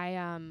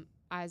 I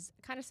was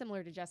kind of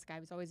similar to Jessica. I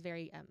was always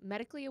very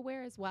medically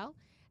aware as well.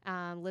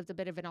 Lived a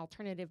bit of an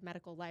alternative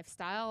medical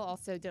lifestyle.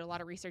 Also did a lot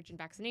of research in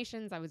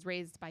vaccinations. I was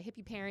raised by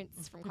hippie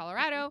parents from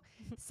Colorado,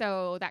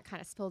 so that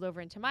kind of spilled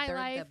over into my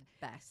life. They're the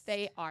best.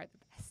 They are the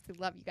best. I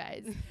love you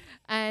guys.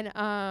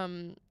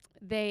 And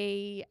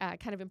they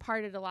kind of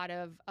imparted a lot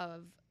of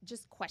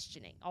just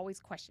questioning, always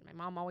question. My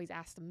mom always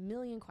asked a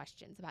million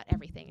questions about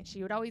everything, and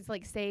she would always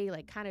say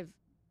kind of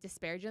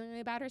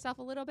disparagingly about herself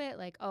a little bit,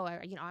 like, oh,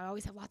 I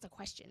always have lots of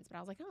questions. But I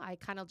was like, oh, I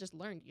kind of just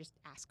learned to just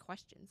ask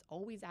questions,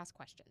 always ask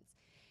questions.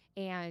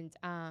 And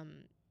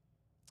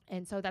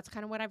so that's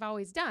kind of what I've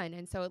always done.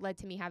 And so it led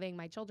to me having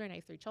my children. I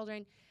have 3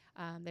 children.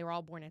 They were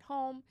all born at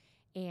home,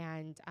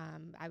 and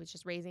I was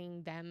just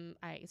raising them.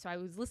 So I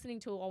was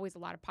listening to always a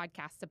lot of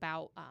podcasts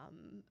about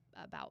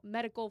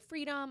medical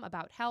freedom,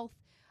 about health.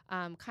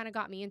 Kind of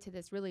got me into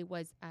this really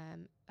was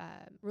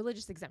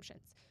religious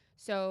exemptions.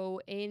 So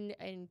in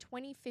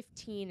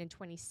 2015 and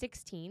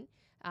 2016,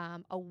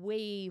 a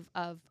wave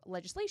of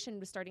legislation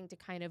was starting to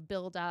kind of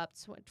build up.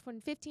 So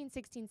 2015,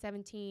 16,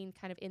 17,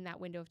 kind of in that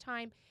window of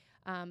time.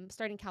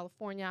 Starting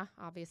California,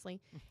 obviously,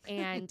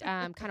 and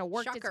kind of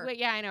worked its Shocker. way.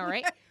 Yeah, I know,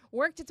 right?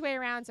 Worked its way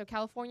around. So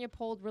California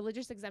pulled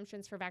religious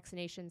exemptions for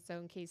vaccinations. So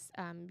in case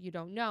you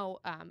don't know,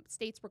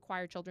 states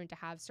require children to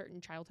have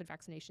certain childhood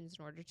vaccinations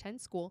in order to attend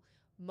school.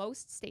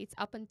 Most states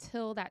up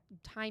until that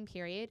time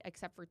period,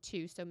 except for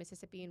two, so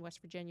Mississippi and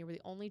West Virginia were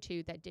the only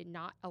two that did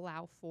not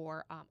allow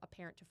for a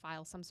parent to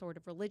file some sort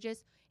of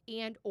religious,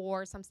 and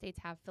or some states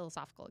have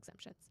philosophical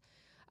exemptions.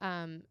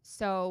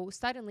 So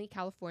suddenly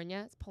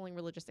California is pulling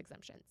religious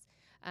exemptions.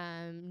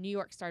 New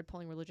York started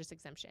pulling religious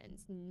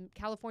exemptions.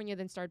 California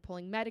then started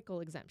pulling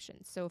medical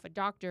exemptions. So if a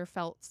doctor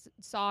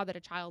saw that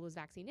a child was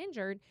vaccine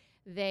injured,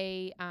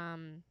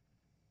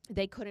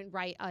 they couldn't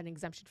write an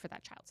exemption for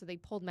that child. So they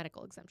pulled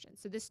medical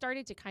exemptions. So this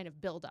started to kind of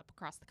build up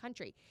across the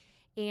country.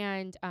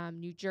 And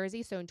New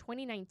Jersey, so in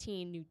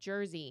 2019, New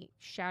Jersey,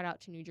 shout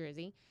out to New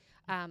Jersey,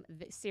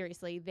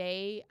 seriously,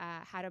 they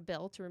had a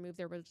bill to remove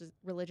their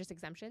religious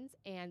exemptions.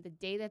 And the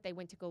day that they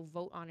went to go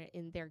vote on it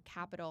in their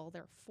capital,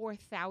 there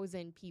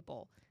 4,000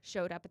 people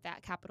showed up at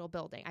that Capitol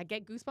building. I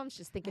get goosebumps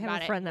just thinking about it. I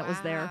have a friend that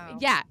was there. Wow.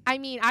 Yeah, I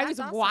mean, I was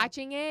That's awesome.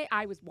 watching it.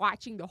 I was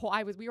watching the whole.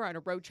 We were on a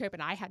road trip,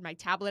 and I had my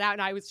tablet out,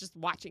 and I was just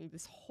watching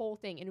this whole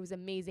thing, and it was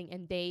amazing.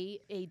 And they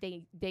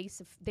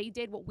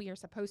did what we are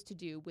supposed to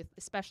do with,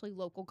 especially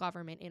local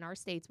government in our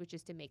states, which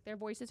is to make their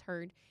voices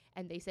heard.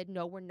 And they said,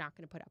 no, we're not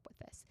going to put up with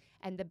this.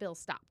 And the bill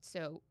stopped.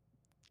 So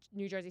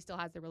New Jersey still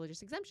has the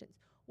religious exemptions.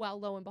 Well,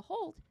 lo and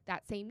behold,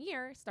 that same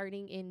year,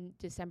 starting in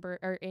December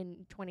or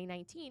in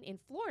 2019, in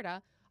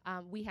Florida,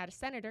 we had a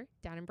senator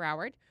down in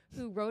Broward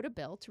who wrote a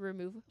bill to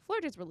remove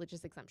Florida's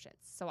religious exemptions.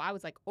 So I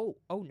was like, oh,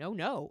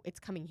 no, it's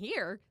coming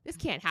here. This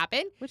can't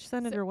happen. Which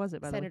senator was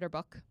it, by the way? Senator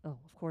Book. Oh,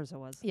 of course it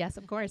was. Yes,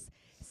 of course.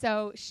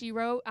 So she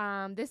wrote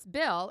this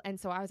bill, and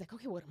so I was like,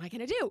 okay, what am I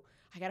going to do?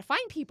 I got to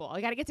find people. I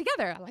got to get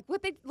together. Look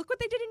what they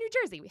did in New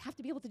Jersey. We have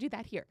to be able to do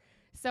that here.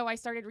 So I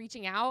started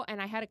reaching out,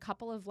 and I had a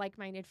couple of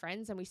like-minded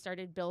friends, and we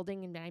started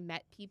building, and I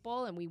met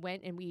people, and we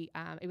went, and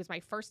it was my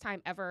first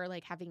time ever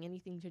like having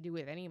anything to do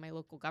with any of my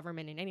local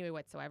government in any way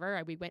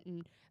whatsoever. We went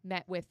and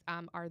met with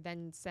our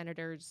then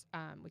senators,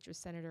 which was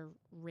Senator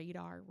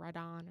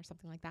Radon or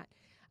something like that.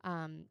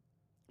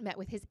 Met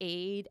with his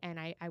aide, and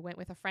I went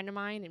with a friend of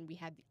mine, and we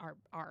had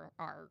our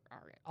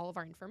all of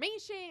our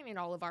information and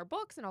all of our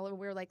books and we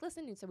were like,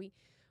 listen, and so we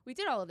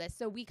did all of this.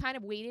 So we kind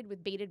of waited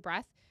with bated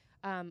breath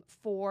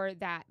for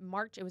that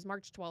March. It was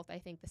March 12th, I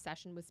think the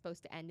session was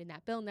supposed to end, and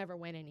that bill never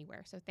went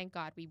anywhere. So thank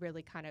God we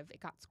really it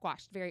got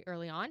squashed very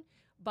early on,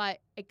 but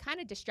it kind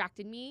of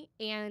distracted me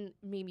and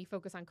made me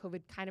focus on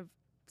COVID kind of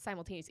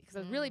simultaneously, because I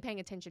was really paying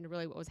attention to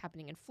really what was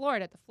happening in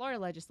Florida at the Florida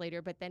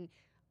legislature, but then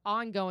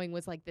ongoing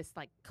was like this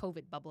like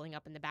COVID bubbling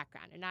up in the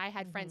background. And I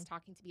had friends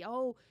talking to me,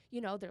 oh,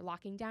 they're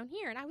locking down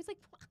here. And I was like,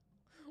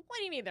 what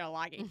do you mean they're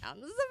locking down?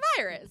 This is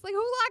a virus. Like, who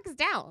locks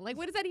down? Like,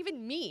 what does that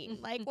even mean?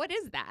 Like, what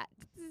is that?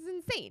 This is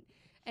insane.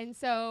 And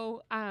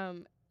so,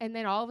 and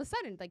then all of a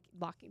sudden, like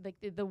locking, like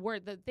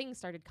the thing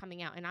started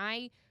coming out. And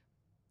I,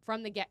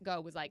 from the get-go,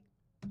 was like,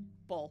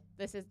 bull.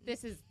 This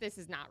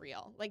is not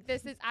real. Like,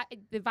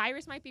 the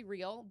virus might be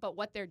real, but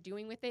what they're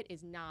doing with it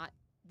is not,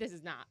 this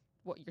is not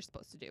what you're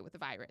supposed to do with the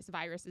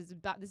virus. This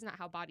is not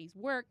how bodies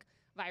work.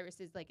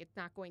 Virus is like, it's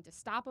not going to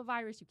stop a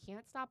virus. You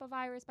can't stop a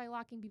virus by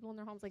locking people in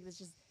their homes. Like, it's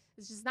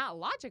just not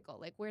logical.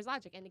 Like, where's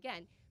logic? And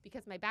again,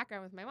 because my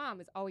background with my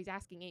mom is always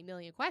asking 8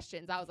 million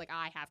questions, I was like,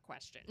 I have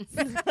questions.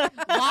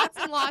 Lots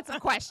and lots of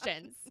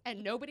questions.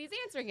 And nobody's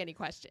answering any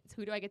questions.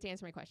 Who do I get to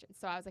answer my questions?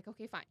 So I was like,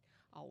 okay, fine.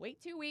 I'll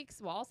wait 2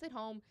 weeks. We'll all sit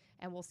home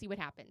and we'll see what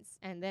happens.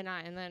 And then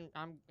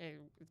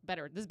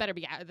this better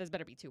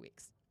be 2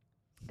 weeks.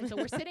 And so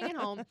we're sitting at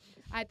home.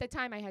 At the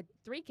time, I had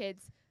 3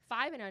 kids,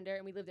 5 and under,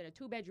 and we lived in a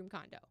 2-bedroom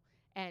condo.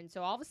 And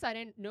so all of a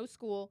sudden, no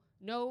school,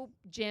 no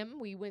gym.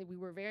 We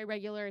were very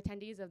regular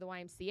attendees of the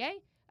YMCA.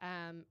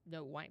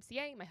 No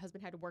YMCA. My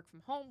husband had to work from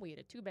home. We had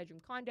a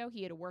 2-bedroom condo.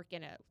 He had to work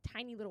in a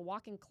tiny little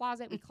walk-in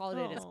closet. We called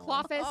it his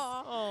cloffice.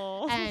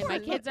 Oh. And my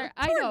kids are,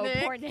 I know,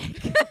 poor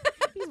Nick.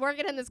 He's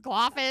working in this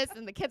cloffice,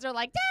 and the kids are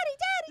like,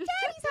 Daddy's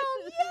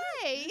home,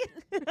 yay!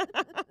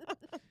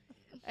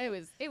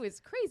 It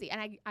was crazy,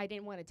 and I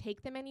didn't want to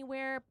take them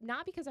anywhere,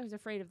 not because I was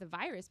afraid of the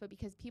virus, but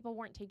because people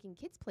weren't taking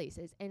kids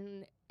places,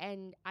 and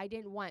I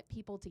didn't want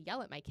people to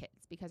yell at my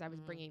kids because I was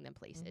bringing them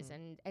places,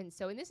 and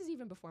so this is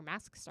even before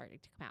masks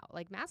started to come out.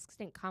 Like, masks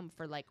didn't come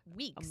for like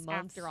weeks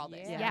after all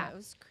this. Yeah, it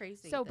was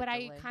crazy. So, but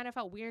I kind of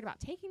felt weird about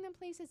taking them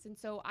places, and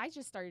so I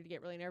just started to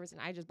get really nervous,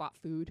 and I just bought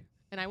food,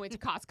 and I went to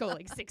Costco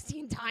like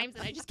 16 times,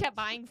 and I just kept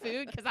buying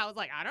food because I was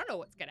like, I don't know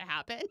what's gonna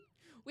happen.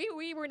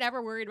 We were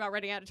never worried about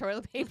running out of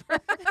toilet paper.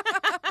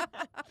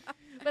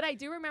 But I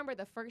do remember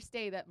the first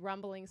day that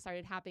rumblings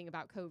started happening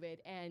about COVID,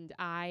 and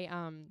I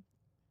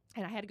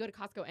had to go to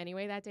Costco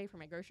anyway that day for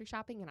my grocery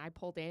shopping, and I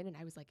pulled in, and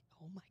I was like,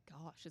 oh my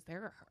gosh, is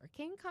there a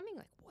hurricane coming?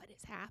 Like, what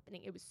is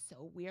happening? It was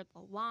so weird.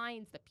 The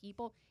lines, the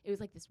people, it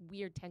was like this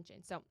weird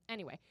tension. So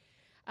anyway,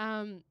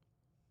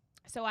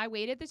 So I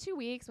waited the 2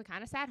 weeks. We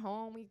kind of sat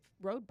home. We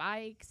rode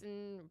bikes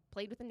and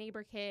played with a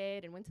neighbor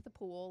kid and went to the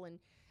pool and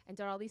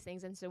did all these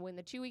things. And so when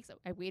the 2 weeks,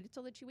 I waited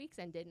till the 2 weeks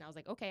ended, and I was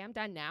like, okay, I'm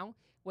done now.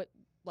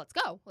 Let's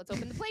go. Let's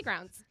open the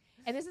playgrounds.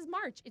 And this is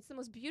March. It's the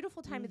most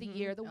beautiful time of the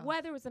year. The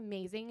weather was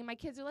amazing, and my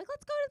kids are like,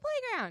 let's go to the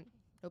playground.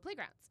 No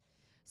playgrounds.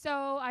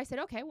 So I said,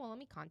 okay, well, let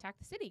me contact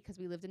the city, because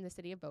we lived in the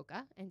city of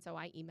Boca. And so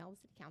I emailed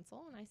the city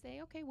council and I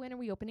say, okay, when are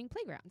we opening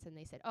playgrounds? And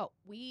they said, oh,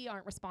 we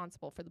aren't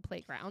responsible for the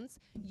playgrounds.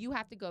 You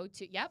have to go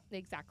to, yep,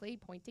 exactly,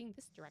 pointing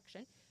this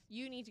direction.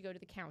 You need to go to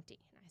the county.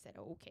 And I said,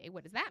 okay,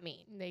 what does that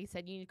mean? And they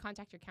said, you need to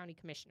contact your county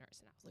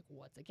commissioners. And I was like,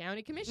 what's a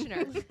county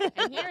commissioner?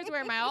 And here's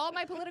where all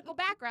my political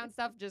background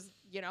stuff just,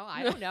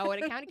 I don't know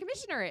what a county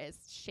commissioner is.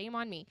 Shame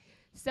on me.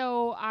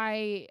 So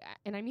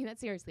and I mean that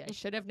seriously, I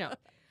should have known.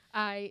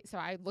 So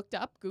I looked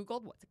up,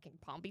 Googled, what's a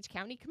Palm Beach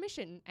County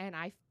Commission, and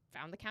I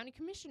found the county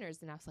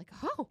commissioners, and I was like,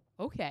 oh,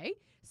 okay.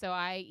 So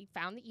I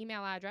found the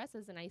email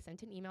addresses, and I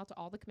sent an email to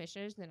all the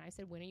commissioners, and I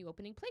said, when are you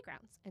opening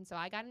playgrounds? And so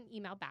I got an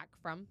email back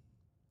from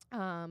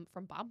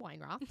Bob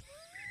Weinroth,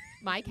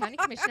 my county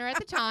commissioner at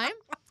the time,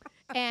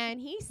 and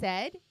he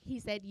said,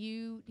 we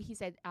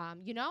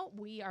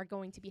are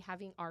going to be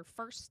having our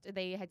first.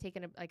 They had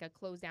taken a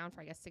close down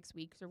for, I guess, 6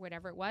 weeks or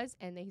whatever it was,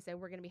 and he said,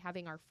 we're going to be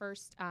having our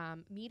first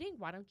meeting.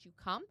 Why don't you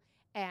come,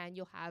 and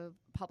you'll have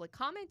public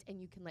comment,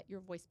 and you can let your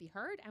voice be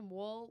heard, and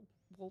we'll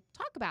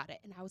talk about it.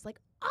 And I was like,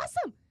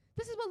 awesome.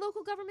 This is what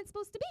local government's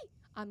supposed to be.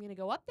 I'm going to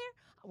go up there.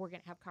 We're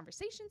going to have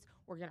conversations.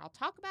 We're going to all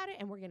talk about it,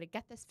 and we're going to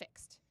get this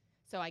fixed.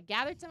 So I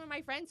gathered some of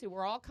my friends who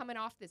were all coming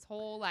off this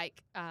whole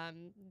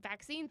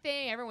vaccine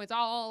thing. Everyone's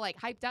all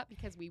hyped up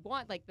because we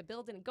want the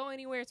bill didn't go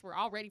anywhere. So we're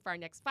all ready for our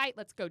next fight.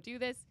 Let's go do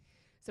this.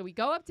 So we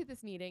go up to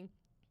this meeting.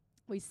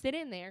 We sit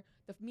in there.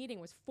 The meeting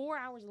was 4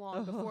 hours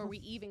long before we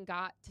even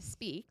got to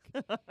speak.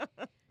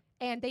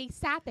 And they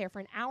sat there for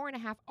an hour and a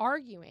half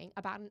arguing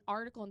about an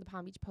article in the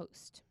Palm Beach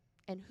Post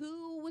and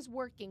who was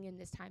working in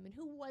this time and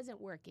who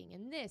wasn't working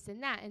and this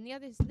and that and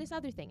this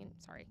other thing. And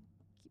sorry.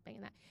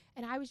 Banging that.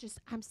 And I'm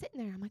sitting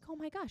there. I'm like, oh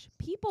my gosh,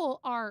 people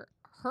are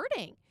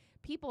hurting.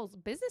 People's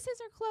businesses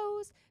are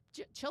closed.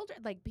 Children,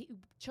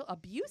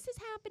 abuse is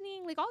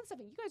happening. All this stuff.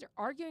 And you guys are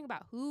arguing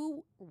about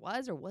who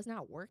was or was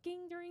not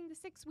working during the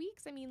 6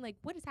 weeks. I mean,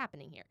 what is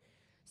happening here?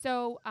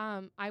 So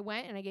I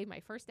went and I gave my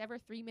first ever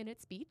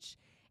 3-minute speech.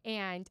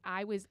 And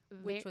I was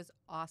which was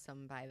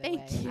awesome, by the Thank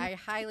way. you. I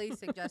highly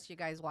suggest you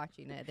guys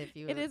watching it if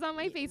you. It is on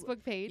my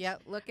Facebook page.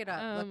 Yep, look it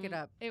up. Look it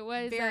up. It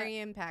was very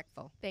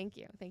impactful. Thank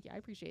you. I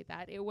appreciate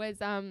that. It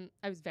was. I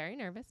was very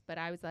nervous, but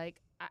I was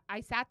like, I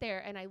sat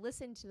there and I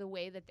listened to the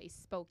way that they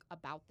spoke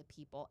about the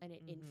people, and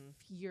it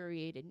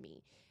infuriated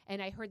me.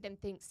 And I heard them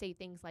say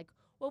things like,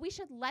 "Well, we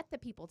should let the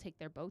people take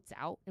their boats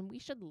out, and we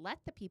should let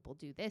the people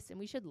do this, and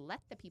we should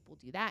let the people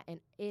do that."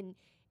 And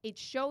it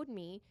showed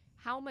me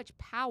how much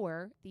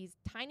power these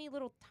tiny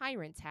little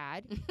tyrants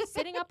had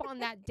sitting up on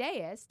that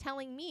dais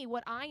telling me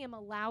what I am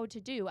allowed to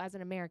do as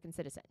an American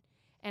citizen.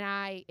 And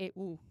I'm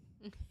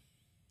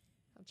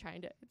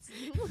trying to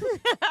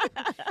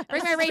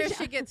bring my rage.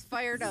 She gets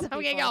fired up. So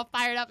I'm getting all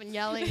fired up and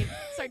yelling and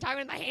start talking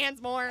with my hands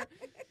more.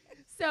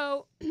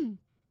 So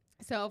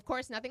of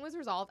course nothing was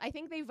resolved. I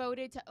think they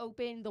voted to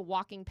open the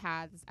walking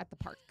paths at the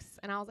parks,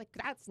 and I was like,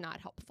 that's not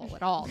helpful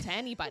at all to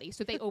anybody.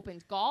 So they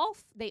opened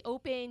golf. They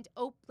opened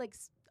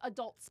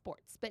adult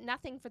sports, but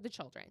nothing for the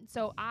children.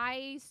 So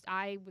I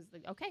was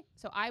like, okay.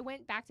 So I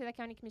went back to that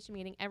county commission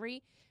meeting,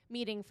 every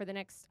meeting for the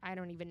next, I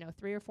don't even know,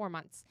 3 or 4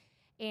 months.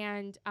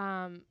 And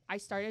I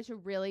started to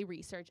really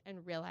research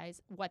and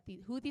realize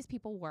who these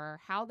people were,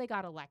 how they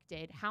got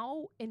elected,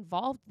 how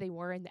involved they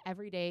were in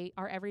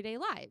our everyday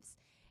lives.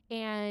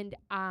 And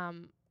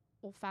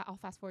I'll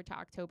fast forward to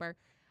October.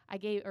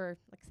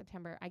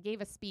 September. I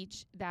gave a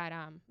speech that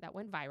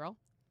went viral.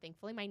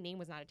 Thankfully, my name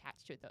was not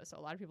attached to it, though, so a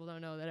lot of people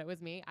don't know that it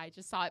was me. I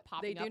just saw it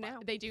popping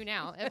up. They do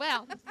now.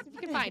 Well, if you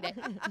can find it.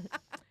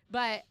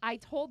 But I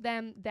told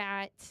them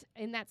that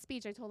in that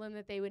speech, I told them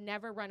that they would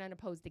never run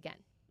unopposed again.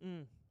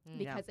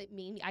 Because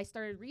I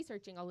started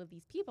researching all of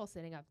these people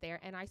sitting up there,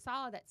 and I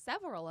saw that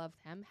several of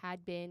them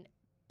had been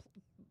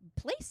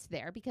placed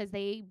there because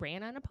they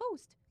ran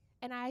unopposed.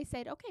 And I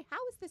said, okay, how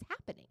is this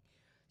happening?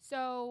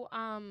 So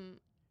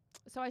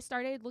I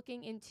started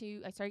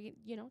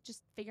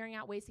just figuring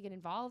out ways to get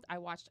involved. I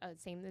watched,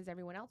 same as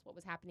everyone else, what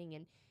was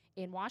happening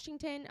in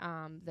Washington,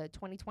 the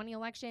 2020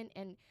 election.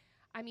 And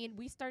I mean,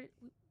 we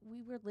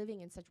were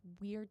living in such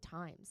weird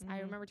times.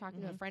 I remember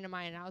talking to a friend of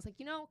mine, and I was like,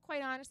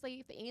 quite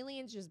honestly, if the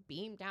aliens just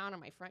beamed down on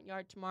my front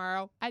yard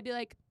tomorrow, I'd be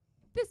like,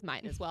 this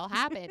might as well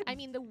happen. I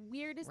mean, the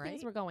weirdest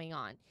things were going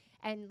on.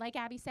 And like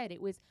Abby said,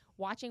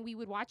 we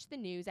would watch the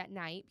news at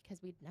night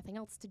because we had nothing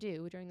else to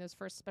do during those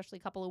first, especially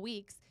couple of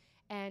weeks.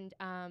 And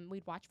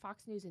we'd watch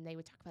Fox News, and they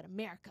would talk about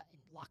America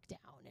and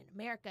lockdown and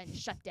America and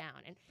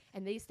shutdown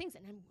and these things.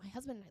 And my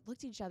husband and I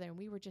looked at each other, and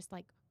we were just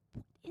like,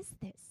 what is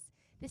this?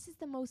 This is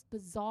the most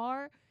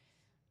bizarre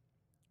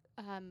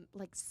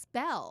like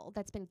spell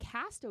that's been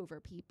cast over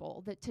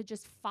people that to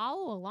just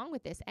follow along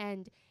with this.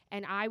 And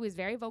I was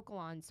very vocal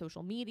on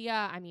social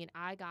media. I mean,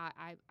 I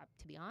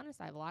to be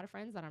honest, I have a lot of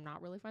friends that I'm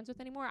not really friends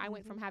with anymore. I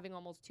went from having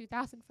almost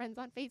 2,000 friends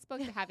on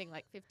Facebook to having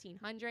like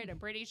 1,500. I'm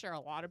pretty sure a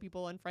lot of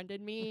people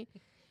unfriended me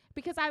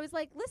because I was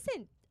like,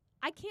 listen,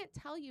 I can't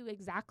tell you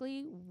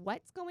exactly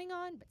what's going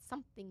on, but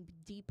something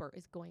deeper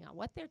is going on.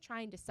 What they're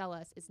trying to sell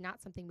us is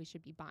not something we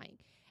should be buying.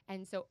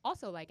 And so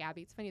also, like,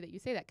 Abby, it's funny that you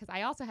say that because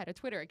I also had a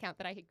Twitter account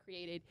that I had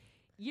created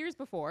years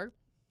before.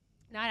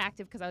 Not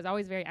active because I was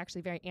always very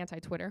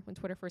anti-Twitter. When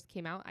Twitter first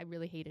came out, I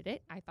really hated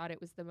it. I thought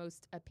it was the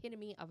most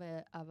epitome of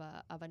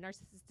a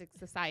narcissistic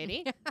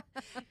society.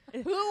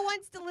 Who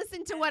wants to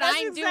listen to what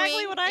I'm doing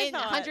in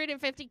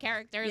 150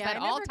 characters at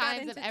all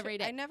times of every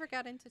day? I never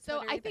got into Twitter.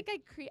 So I think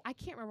I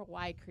can't remember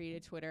why I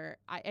created Twitter.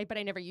 But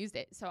I never used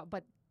it. So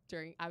but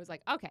I was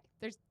like, okay,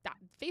 there's that.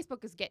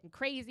 Facebook is getting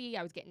crazy.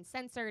 I was getting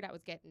censored. I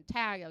was getting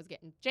tagged. I was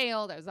getting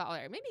jailed. I was all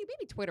there. Maybe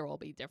Twitter will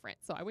be different.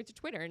 So I went to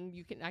Twitter, and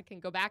I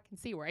can go back and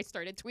see where I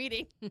started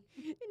tweeting in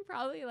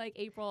probably like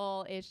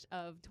April-ish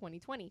of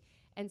 2020.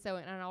 And so,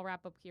 and I'll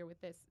wrap up here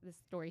with this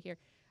story here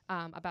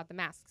about the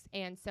masks.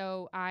 And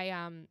so I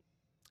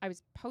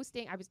was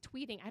tweeting.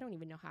 I don't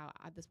even know how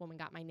this woman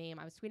got my name.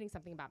 I was tweeting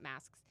something about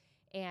masks.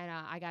 And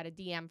I got a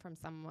DM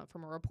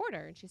from a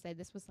reporter, and she said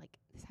this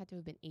had to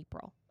have been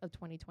April of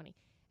 2020.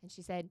 And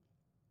she said,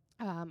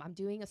 I'm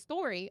doing a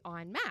story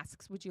on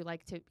masks.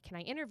 Can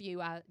I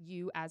interview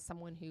you as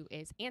someone who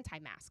is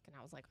anti-mask? And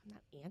I was like, I'm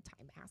not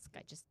anti-mask.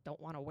 I just don't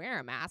want to wear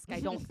a mask.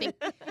 I don't think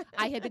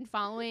I had been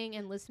following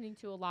and listening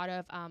to a lot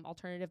of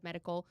alternative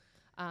medical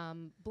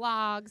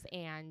blogs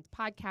and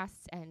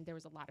podcasts, and there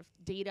was a lot of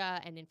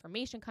data and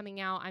information coming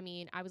out. I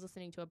mean, I was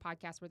listening to a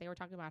podcast where they were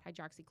talking about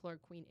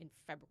hydroxychloroquine in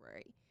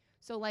February.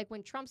 So, like,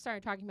 when Trump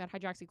started talking about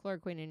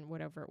hydroxychloroquine in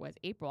whatever it was,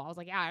 April, I was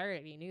like, yeah, I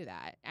already knew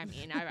that. I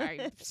mean,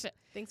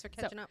 Thanks for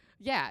catching up.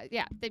 Yeah.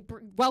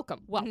 Welcome.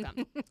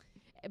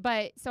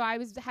 But so I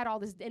had all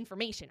this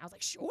information. I was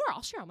like, sure,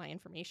 I'll share all my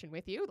information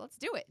with you. Let's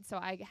do it. So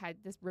I had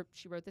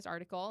she wrote this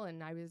article,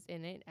 and I was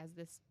in it as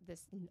this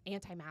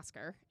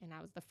anti-masker. And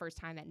that was the first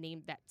time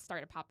that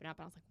started popping up.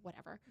 And I was like,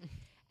 whatever.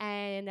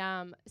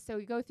 And so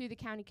we go through the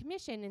county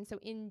commission. And so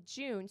in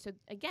June, so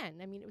again,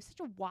 I mean, it was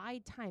such a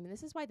wide time. And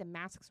this is why the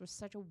masks were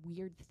such a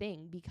weird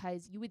thing,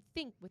 because you would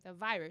think with a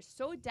virus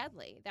so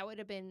deadly, that would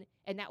have been,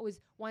 and that was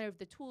one of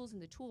the tools in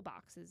the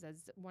toolboxes,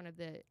 as one of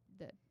the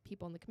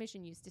people in the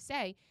commission used to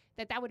say,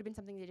 that would have been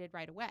something they did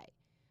right away.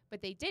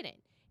 But they didn't.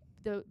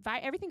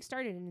 Everything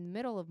started in the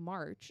middle of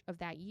March of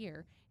that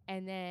year.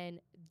 And then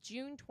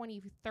June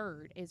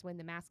 23rd is when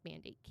the mask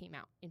mandate came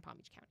out in Palm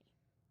Beach County.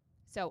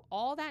 So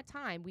all that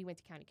time, we went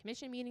to county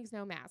commission meetings,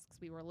 no masks.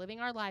 We were living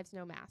our lives,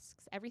 no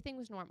masks. Everything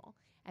was normal.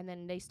 And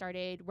then they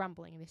started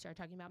rumbling, and they started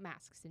talking about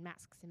masks and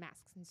masks and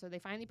masks. And so they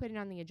finally put it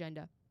on the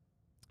agenda.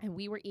 And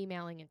we were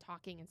emailing and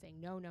talking and saying,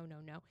 no,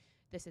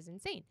 this is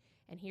insane.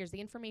 And here's the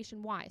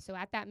information why. So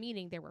at that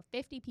meeting, there were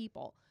 50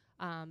 people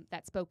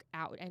that spoke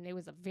out. And it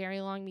was a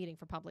very long meeting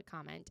for public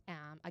comment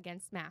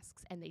against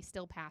masks. And they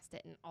still passed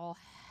it. And all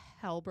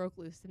hell broke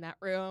loose in that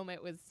room.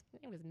 It was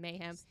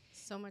mayhem.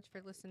 So much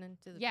for listening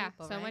to the people. Yeah,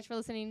 so much for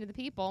listening to the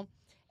people.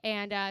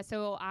 And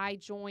so I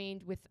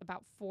joined with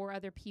about 4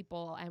 other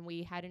people, and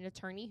we had an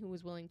attorney who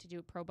was willing to do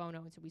it pro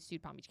bono, and so we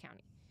sued Palm Beach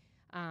County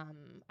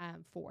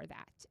for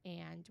that.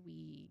 And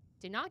we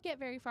did not get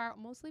very far,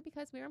 mostly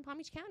because we were in Palm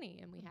Beach County,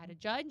 and we had a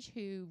judge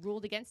who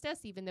ruled against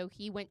us, even though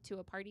he went to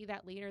a party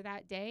later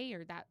that day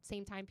or that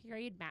same time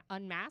period,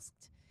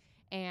 unmasked.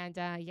 And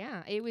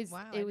it was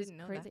crazy.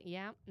 That.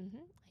 Yeah,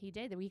 he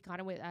did. We caught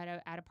him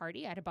at a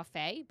party, at a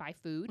buffet, buy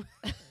food,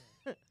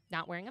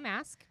 not wearing a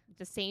mask. At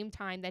the same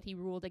time that he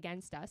ruled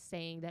against us,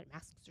 saying that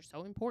masks are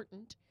so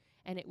important,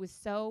 and it was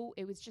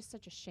just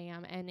such a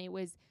sham. And it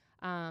was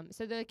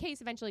so the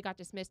case eventually got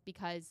dismissed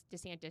because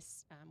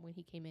DeSantis, when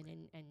he came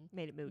in and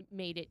made it moot.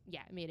 Made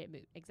it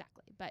moot,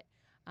 exactly. But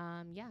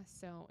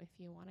so if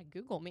you want to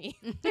Google me,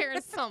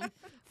 there's some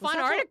fun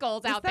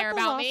articles out there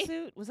about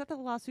me. Was that the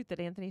lawsuit that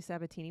Anthony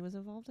Sabatini was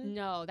involved in?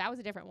 No, that was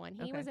a different one.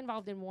 He was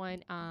involved in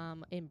one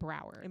in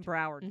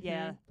Broward.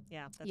 Yeah,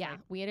 that's right.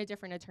 We had a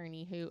different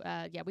attorney who,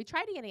 we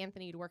tried to get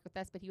Anthony to work with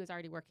us, but he was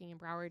already working in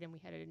Broward, and we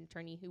had an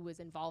attorney who was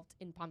involved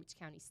in Palm Beach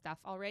County stuff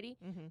already.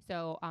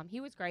 So he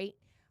was great.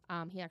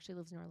 He actually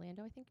lives in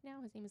Orlando, I think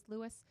now. His name is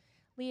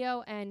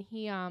Leo, and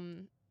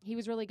he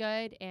was really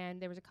good.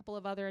 And there was a couple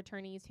of other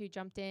attorneys who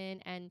jumped in,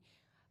 and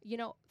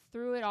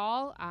through it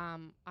all,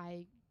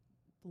 I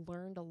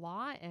learned a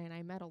lot, and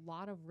I met a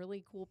lot of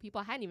really cool people.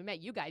 I hadn't even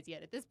met you guys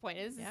yet at this point.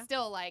 This is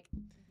still like,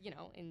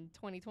 in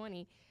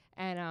 2020.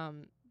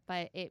 And,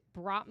 but it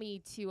brought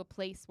me to a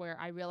place where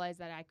I realized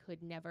that I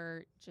could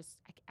never just,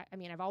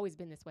 I've always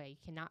been this way. You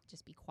cannot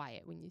just be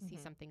quiet when you see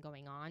something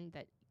going on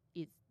that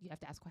you have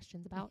to ask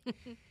questions about.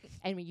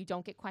 And when you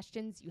don't get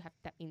questions,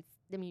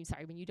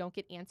 when you don't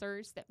get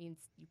answers, that means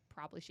you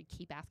probably should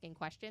keep asking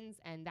questions.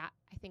 And that,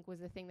 I think, was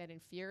the thing that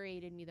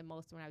infuriated me the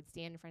most when I would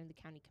stand in front of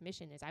the county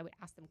commission, is I would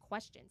ask them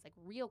questions, like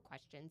real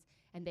questions,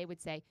 and they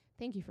would say,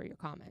 thank you for your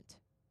comment.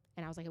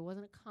 And I was like, it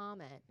wasn't a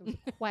comment. It was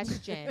a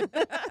question.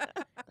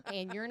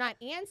 And you're not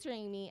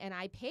answering me, and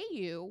I pay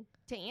you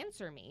to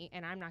answer me,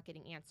 and I'm not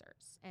getting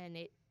answers. And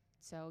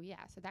so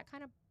that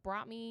kind of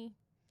brought me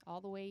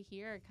all the way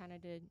here. It kind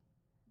of did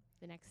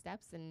the next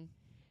steps, and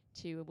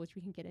to which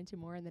we can get into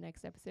more in the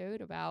next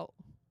episode about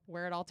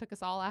where it all took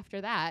us all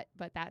after that.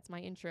 But that's my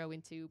intro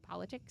into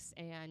politics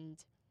and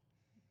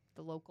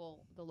the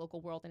local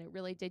world. And it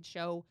really did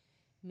show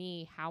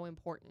me how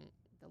important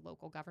the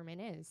local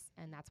government is.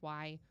 And that's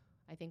why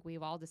I think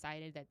we've all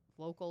decided that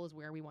local is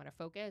where we want to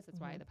focus. That's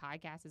why the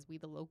podcast is We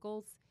the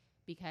Locals,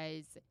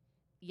 because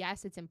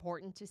yes, it's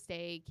important to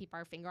keep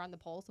our finger on the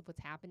pulse of what's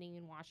happening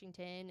in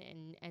Washington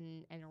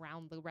and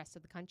around the rest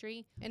of the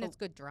country. And it's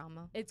good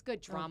drama. It's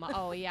good drama.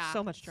 Oh yeah.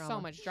 So much drama. So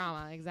much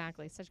drama.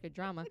 Exactly. Such good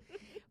drama.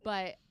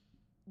 But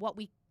what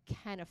we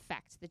can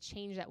affect, the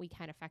change that we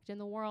can affect in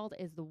the world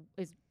is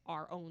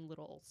our own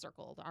little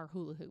circle. Our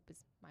hula hoop, as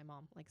my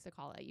mom likes to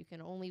call it. You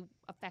can only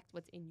affect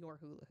what's in your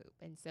hula hoop.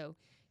 And so,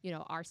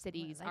 our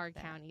cities, our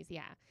counties,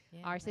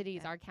 our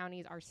cities, our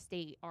counties, our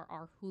state are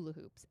our hula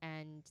hoops.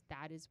 And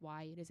that is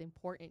why it is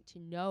important to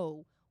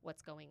know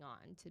what's going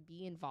on, to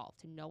be involved,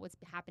 to know what's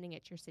happening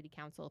at your city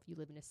council if you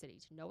live in a city,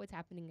 to know what's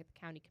happening at the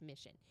county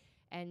commission,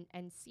 and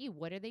see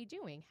what are they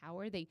doing? How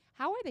are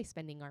they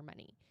spending our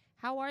money?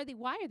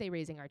 Why are they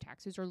raising our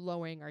taxes or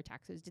lowering our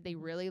taxes? Did they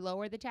really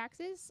lower the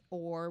taxes,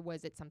 or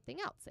was it something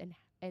else?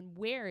 And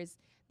where is,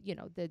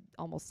 the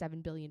almost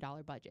 $7 billion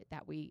budget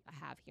that we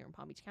have here in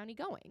Palm Beach County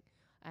going?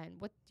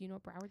 And do you know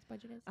what Broward's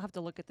budget is? I'll have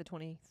to look at the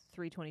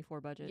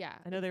 23-24 budget. Yeah.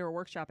 I know they were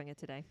workshopping it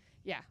today.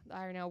 Yeah,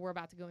 I know we're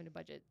about to go into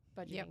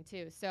budgeting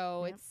too.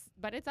 So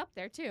it's up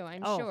there too.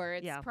 I'm sure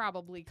it's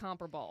probably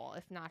comparable,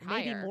 if not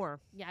higher. Maybe more.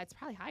 Yeah, it's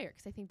probably higher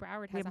because I think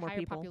Broward has a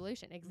higher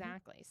population.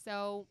 Exactly.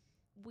 So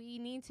we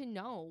need to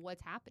know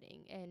what's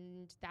happening,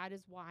 and that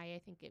is why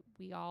I think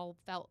we all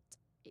felt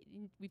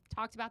we've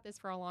talked about this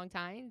for a long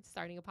time,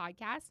 starting a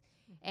podcast,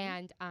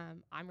 and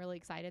I'm really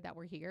excited that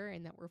we're here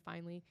and that we're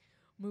finally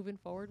moving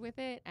forward with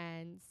it.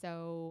 And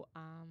so,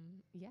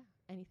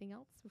 anything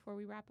else before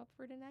we wrap up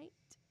for tonight?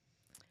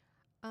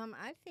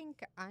 I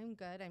think I'm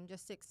good. I'm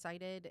just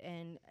excited,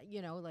 and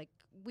like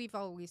we've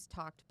always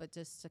talked, but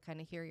just to kind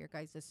of hear your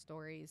guys'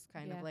 stories,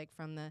 kind of like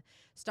from the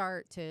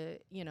start to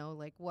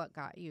like what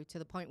got you to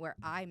the point where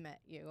I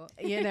met you.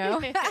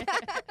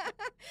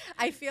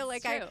 I feel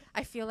like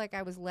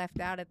I was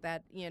left out at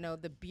that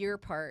the beer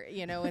part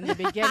in the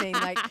beginning,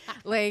 like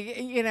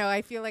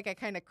I feel like I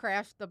kind of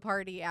crashed the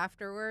party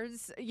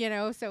afterwards,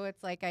 so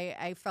it's like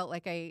I felt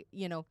like I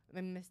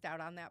missed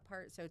out on that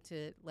part. So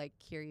to like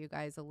hear you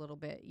guys a little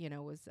bit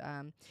was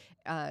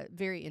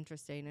very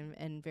interesting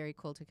and very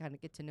cool to kind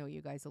of get to know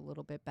you guys a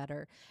little bit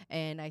better.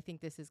 And I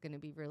think this is going to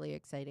be really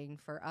exciting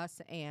for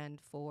us and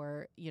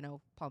for,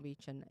 Palm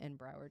Beach and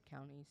Broward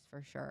counties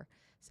for sure.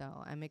 So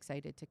I'm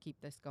excited to keep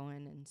this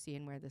going and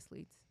seeing where this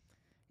leads.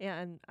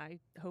 Yeah, and I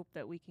hope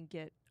that we can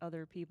get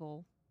other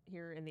people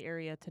here in the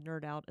area to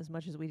nerd out as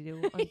much as we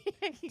do on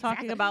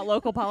talking about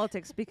local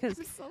politics, because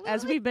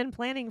as we've been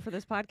planning for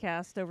this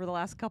podcast over the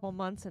last couple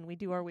months, and we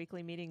do our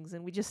weekly meetings,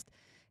 and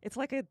it's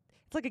like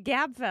a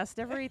gab fest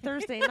every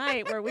Thursday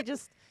night where we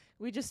just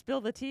spill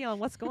the tea on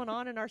what's going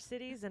on in our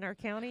cities and our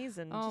counties,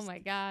 and oh my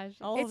gosh,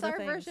 it's our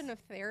version of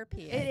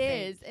therapy.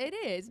 It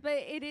is, but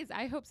it is.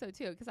 I hope so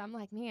too, because I'm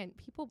like, man,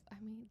 people. I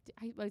mean,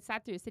 I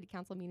sat through a city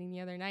council meeting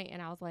the other night,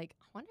 and I was like,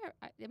 I wonder,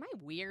 am I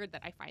weird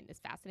that I find this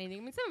fascinating?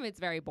 I mean, some of it's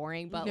very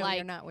boring, but no,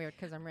 you're not weird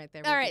because I'm right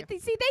there. All right, you.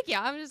 See, thank you.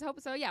 I'm just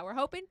hoping. So yeah, we're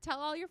hoping. Tell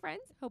all your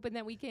friends, hoping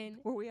that we can.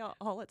 Were we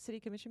all at city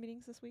commission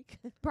meetings this week?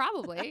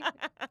 Probably.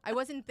 I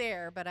wasn't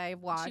there, but I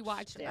watched. She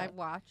watched it. I've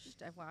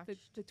watched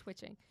the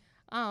twitching.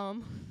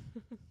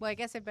 Well, I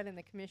guess I've been in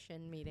the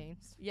commission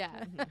meetings.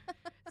 Yeah.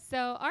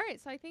 So, all right.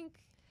 So I think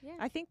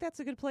that's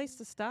a good place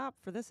to stop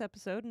for this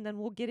episode, and then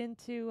we'll get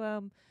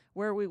into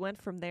where we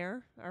went from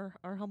there,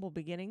 our humble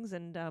beginnings,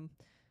 and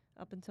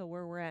up until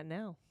where we're at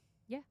now.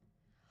 Yeah.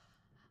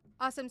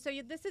 Awesome. So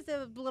this is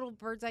a little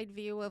bird's eye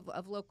view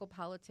of local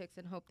politics,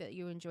 and hope that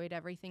you enjoyed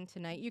everything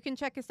tonight. You can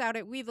check us out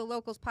at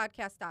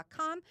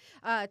WeTheLocalsPodcast.com.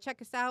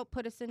 Check us out.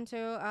 Put us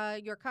into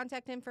your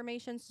contact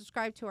information.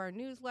 Subscribe to our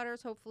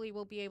newsletters. Hopefully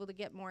we'll be able to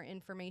get more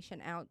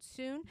information out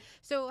soon.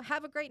 So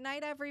have a great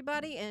night,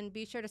 everybody, and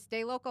be sure to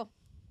stay local.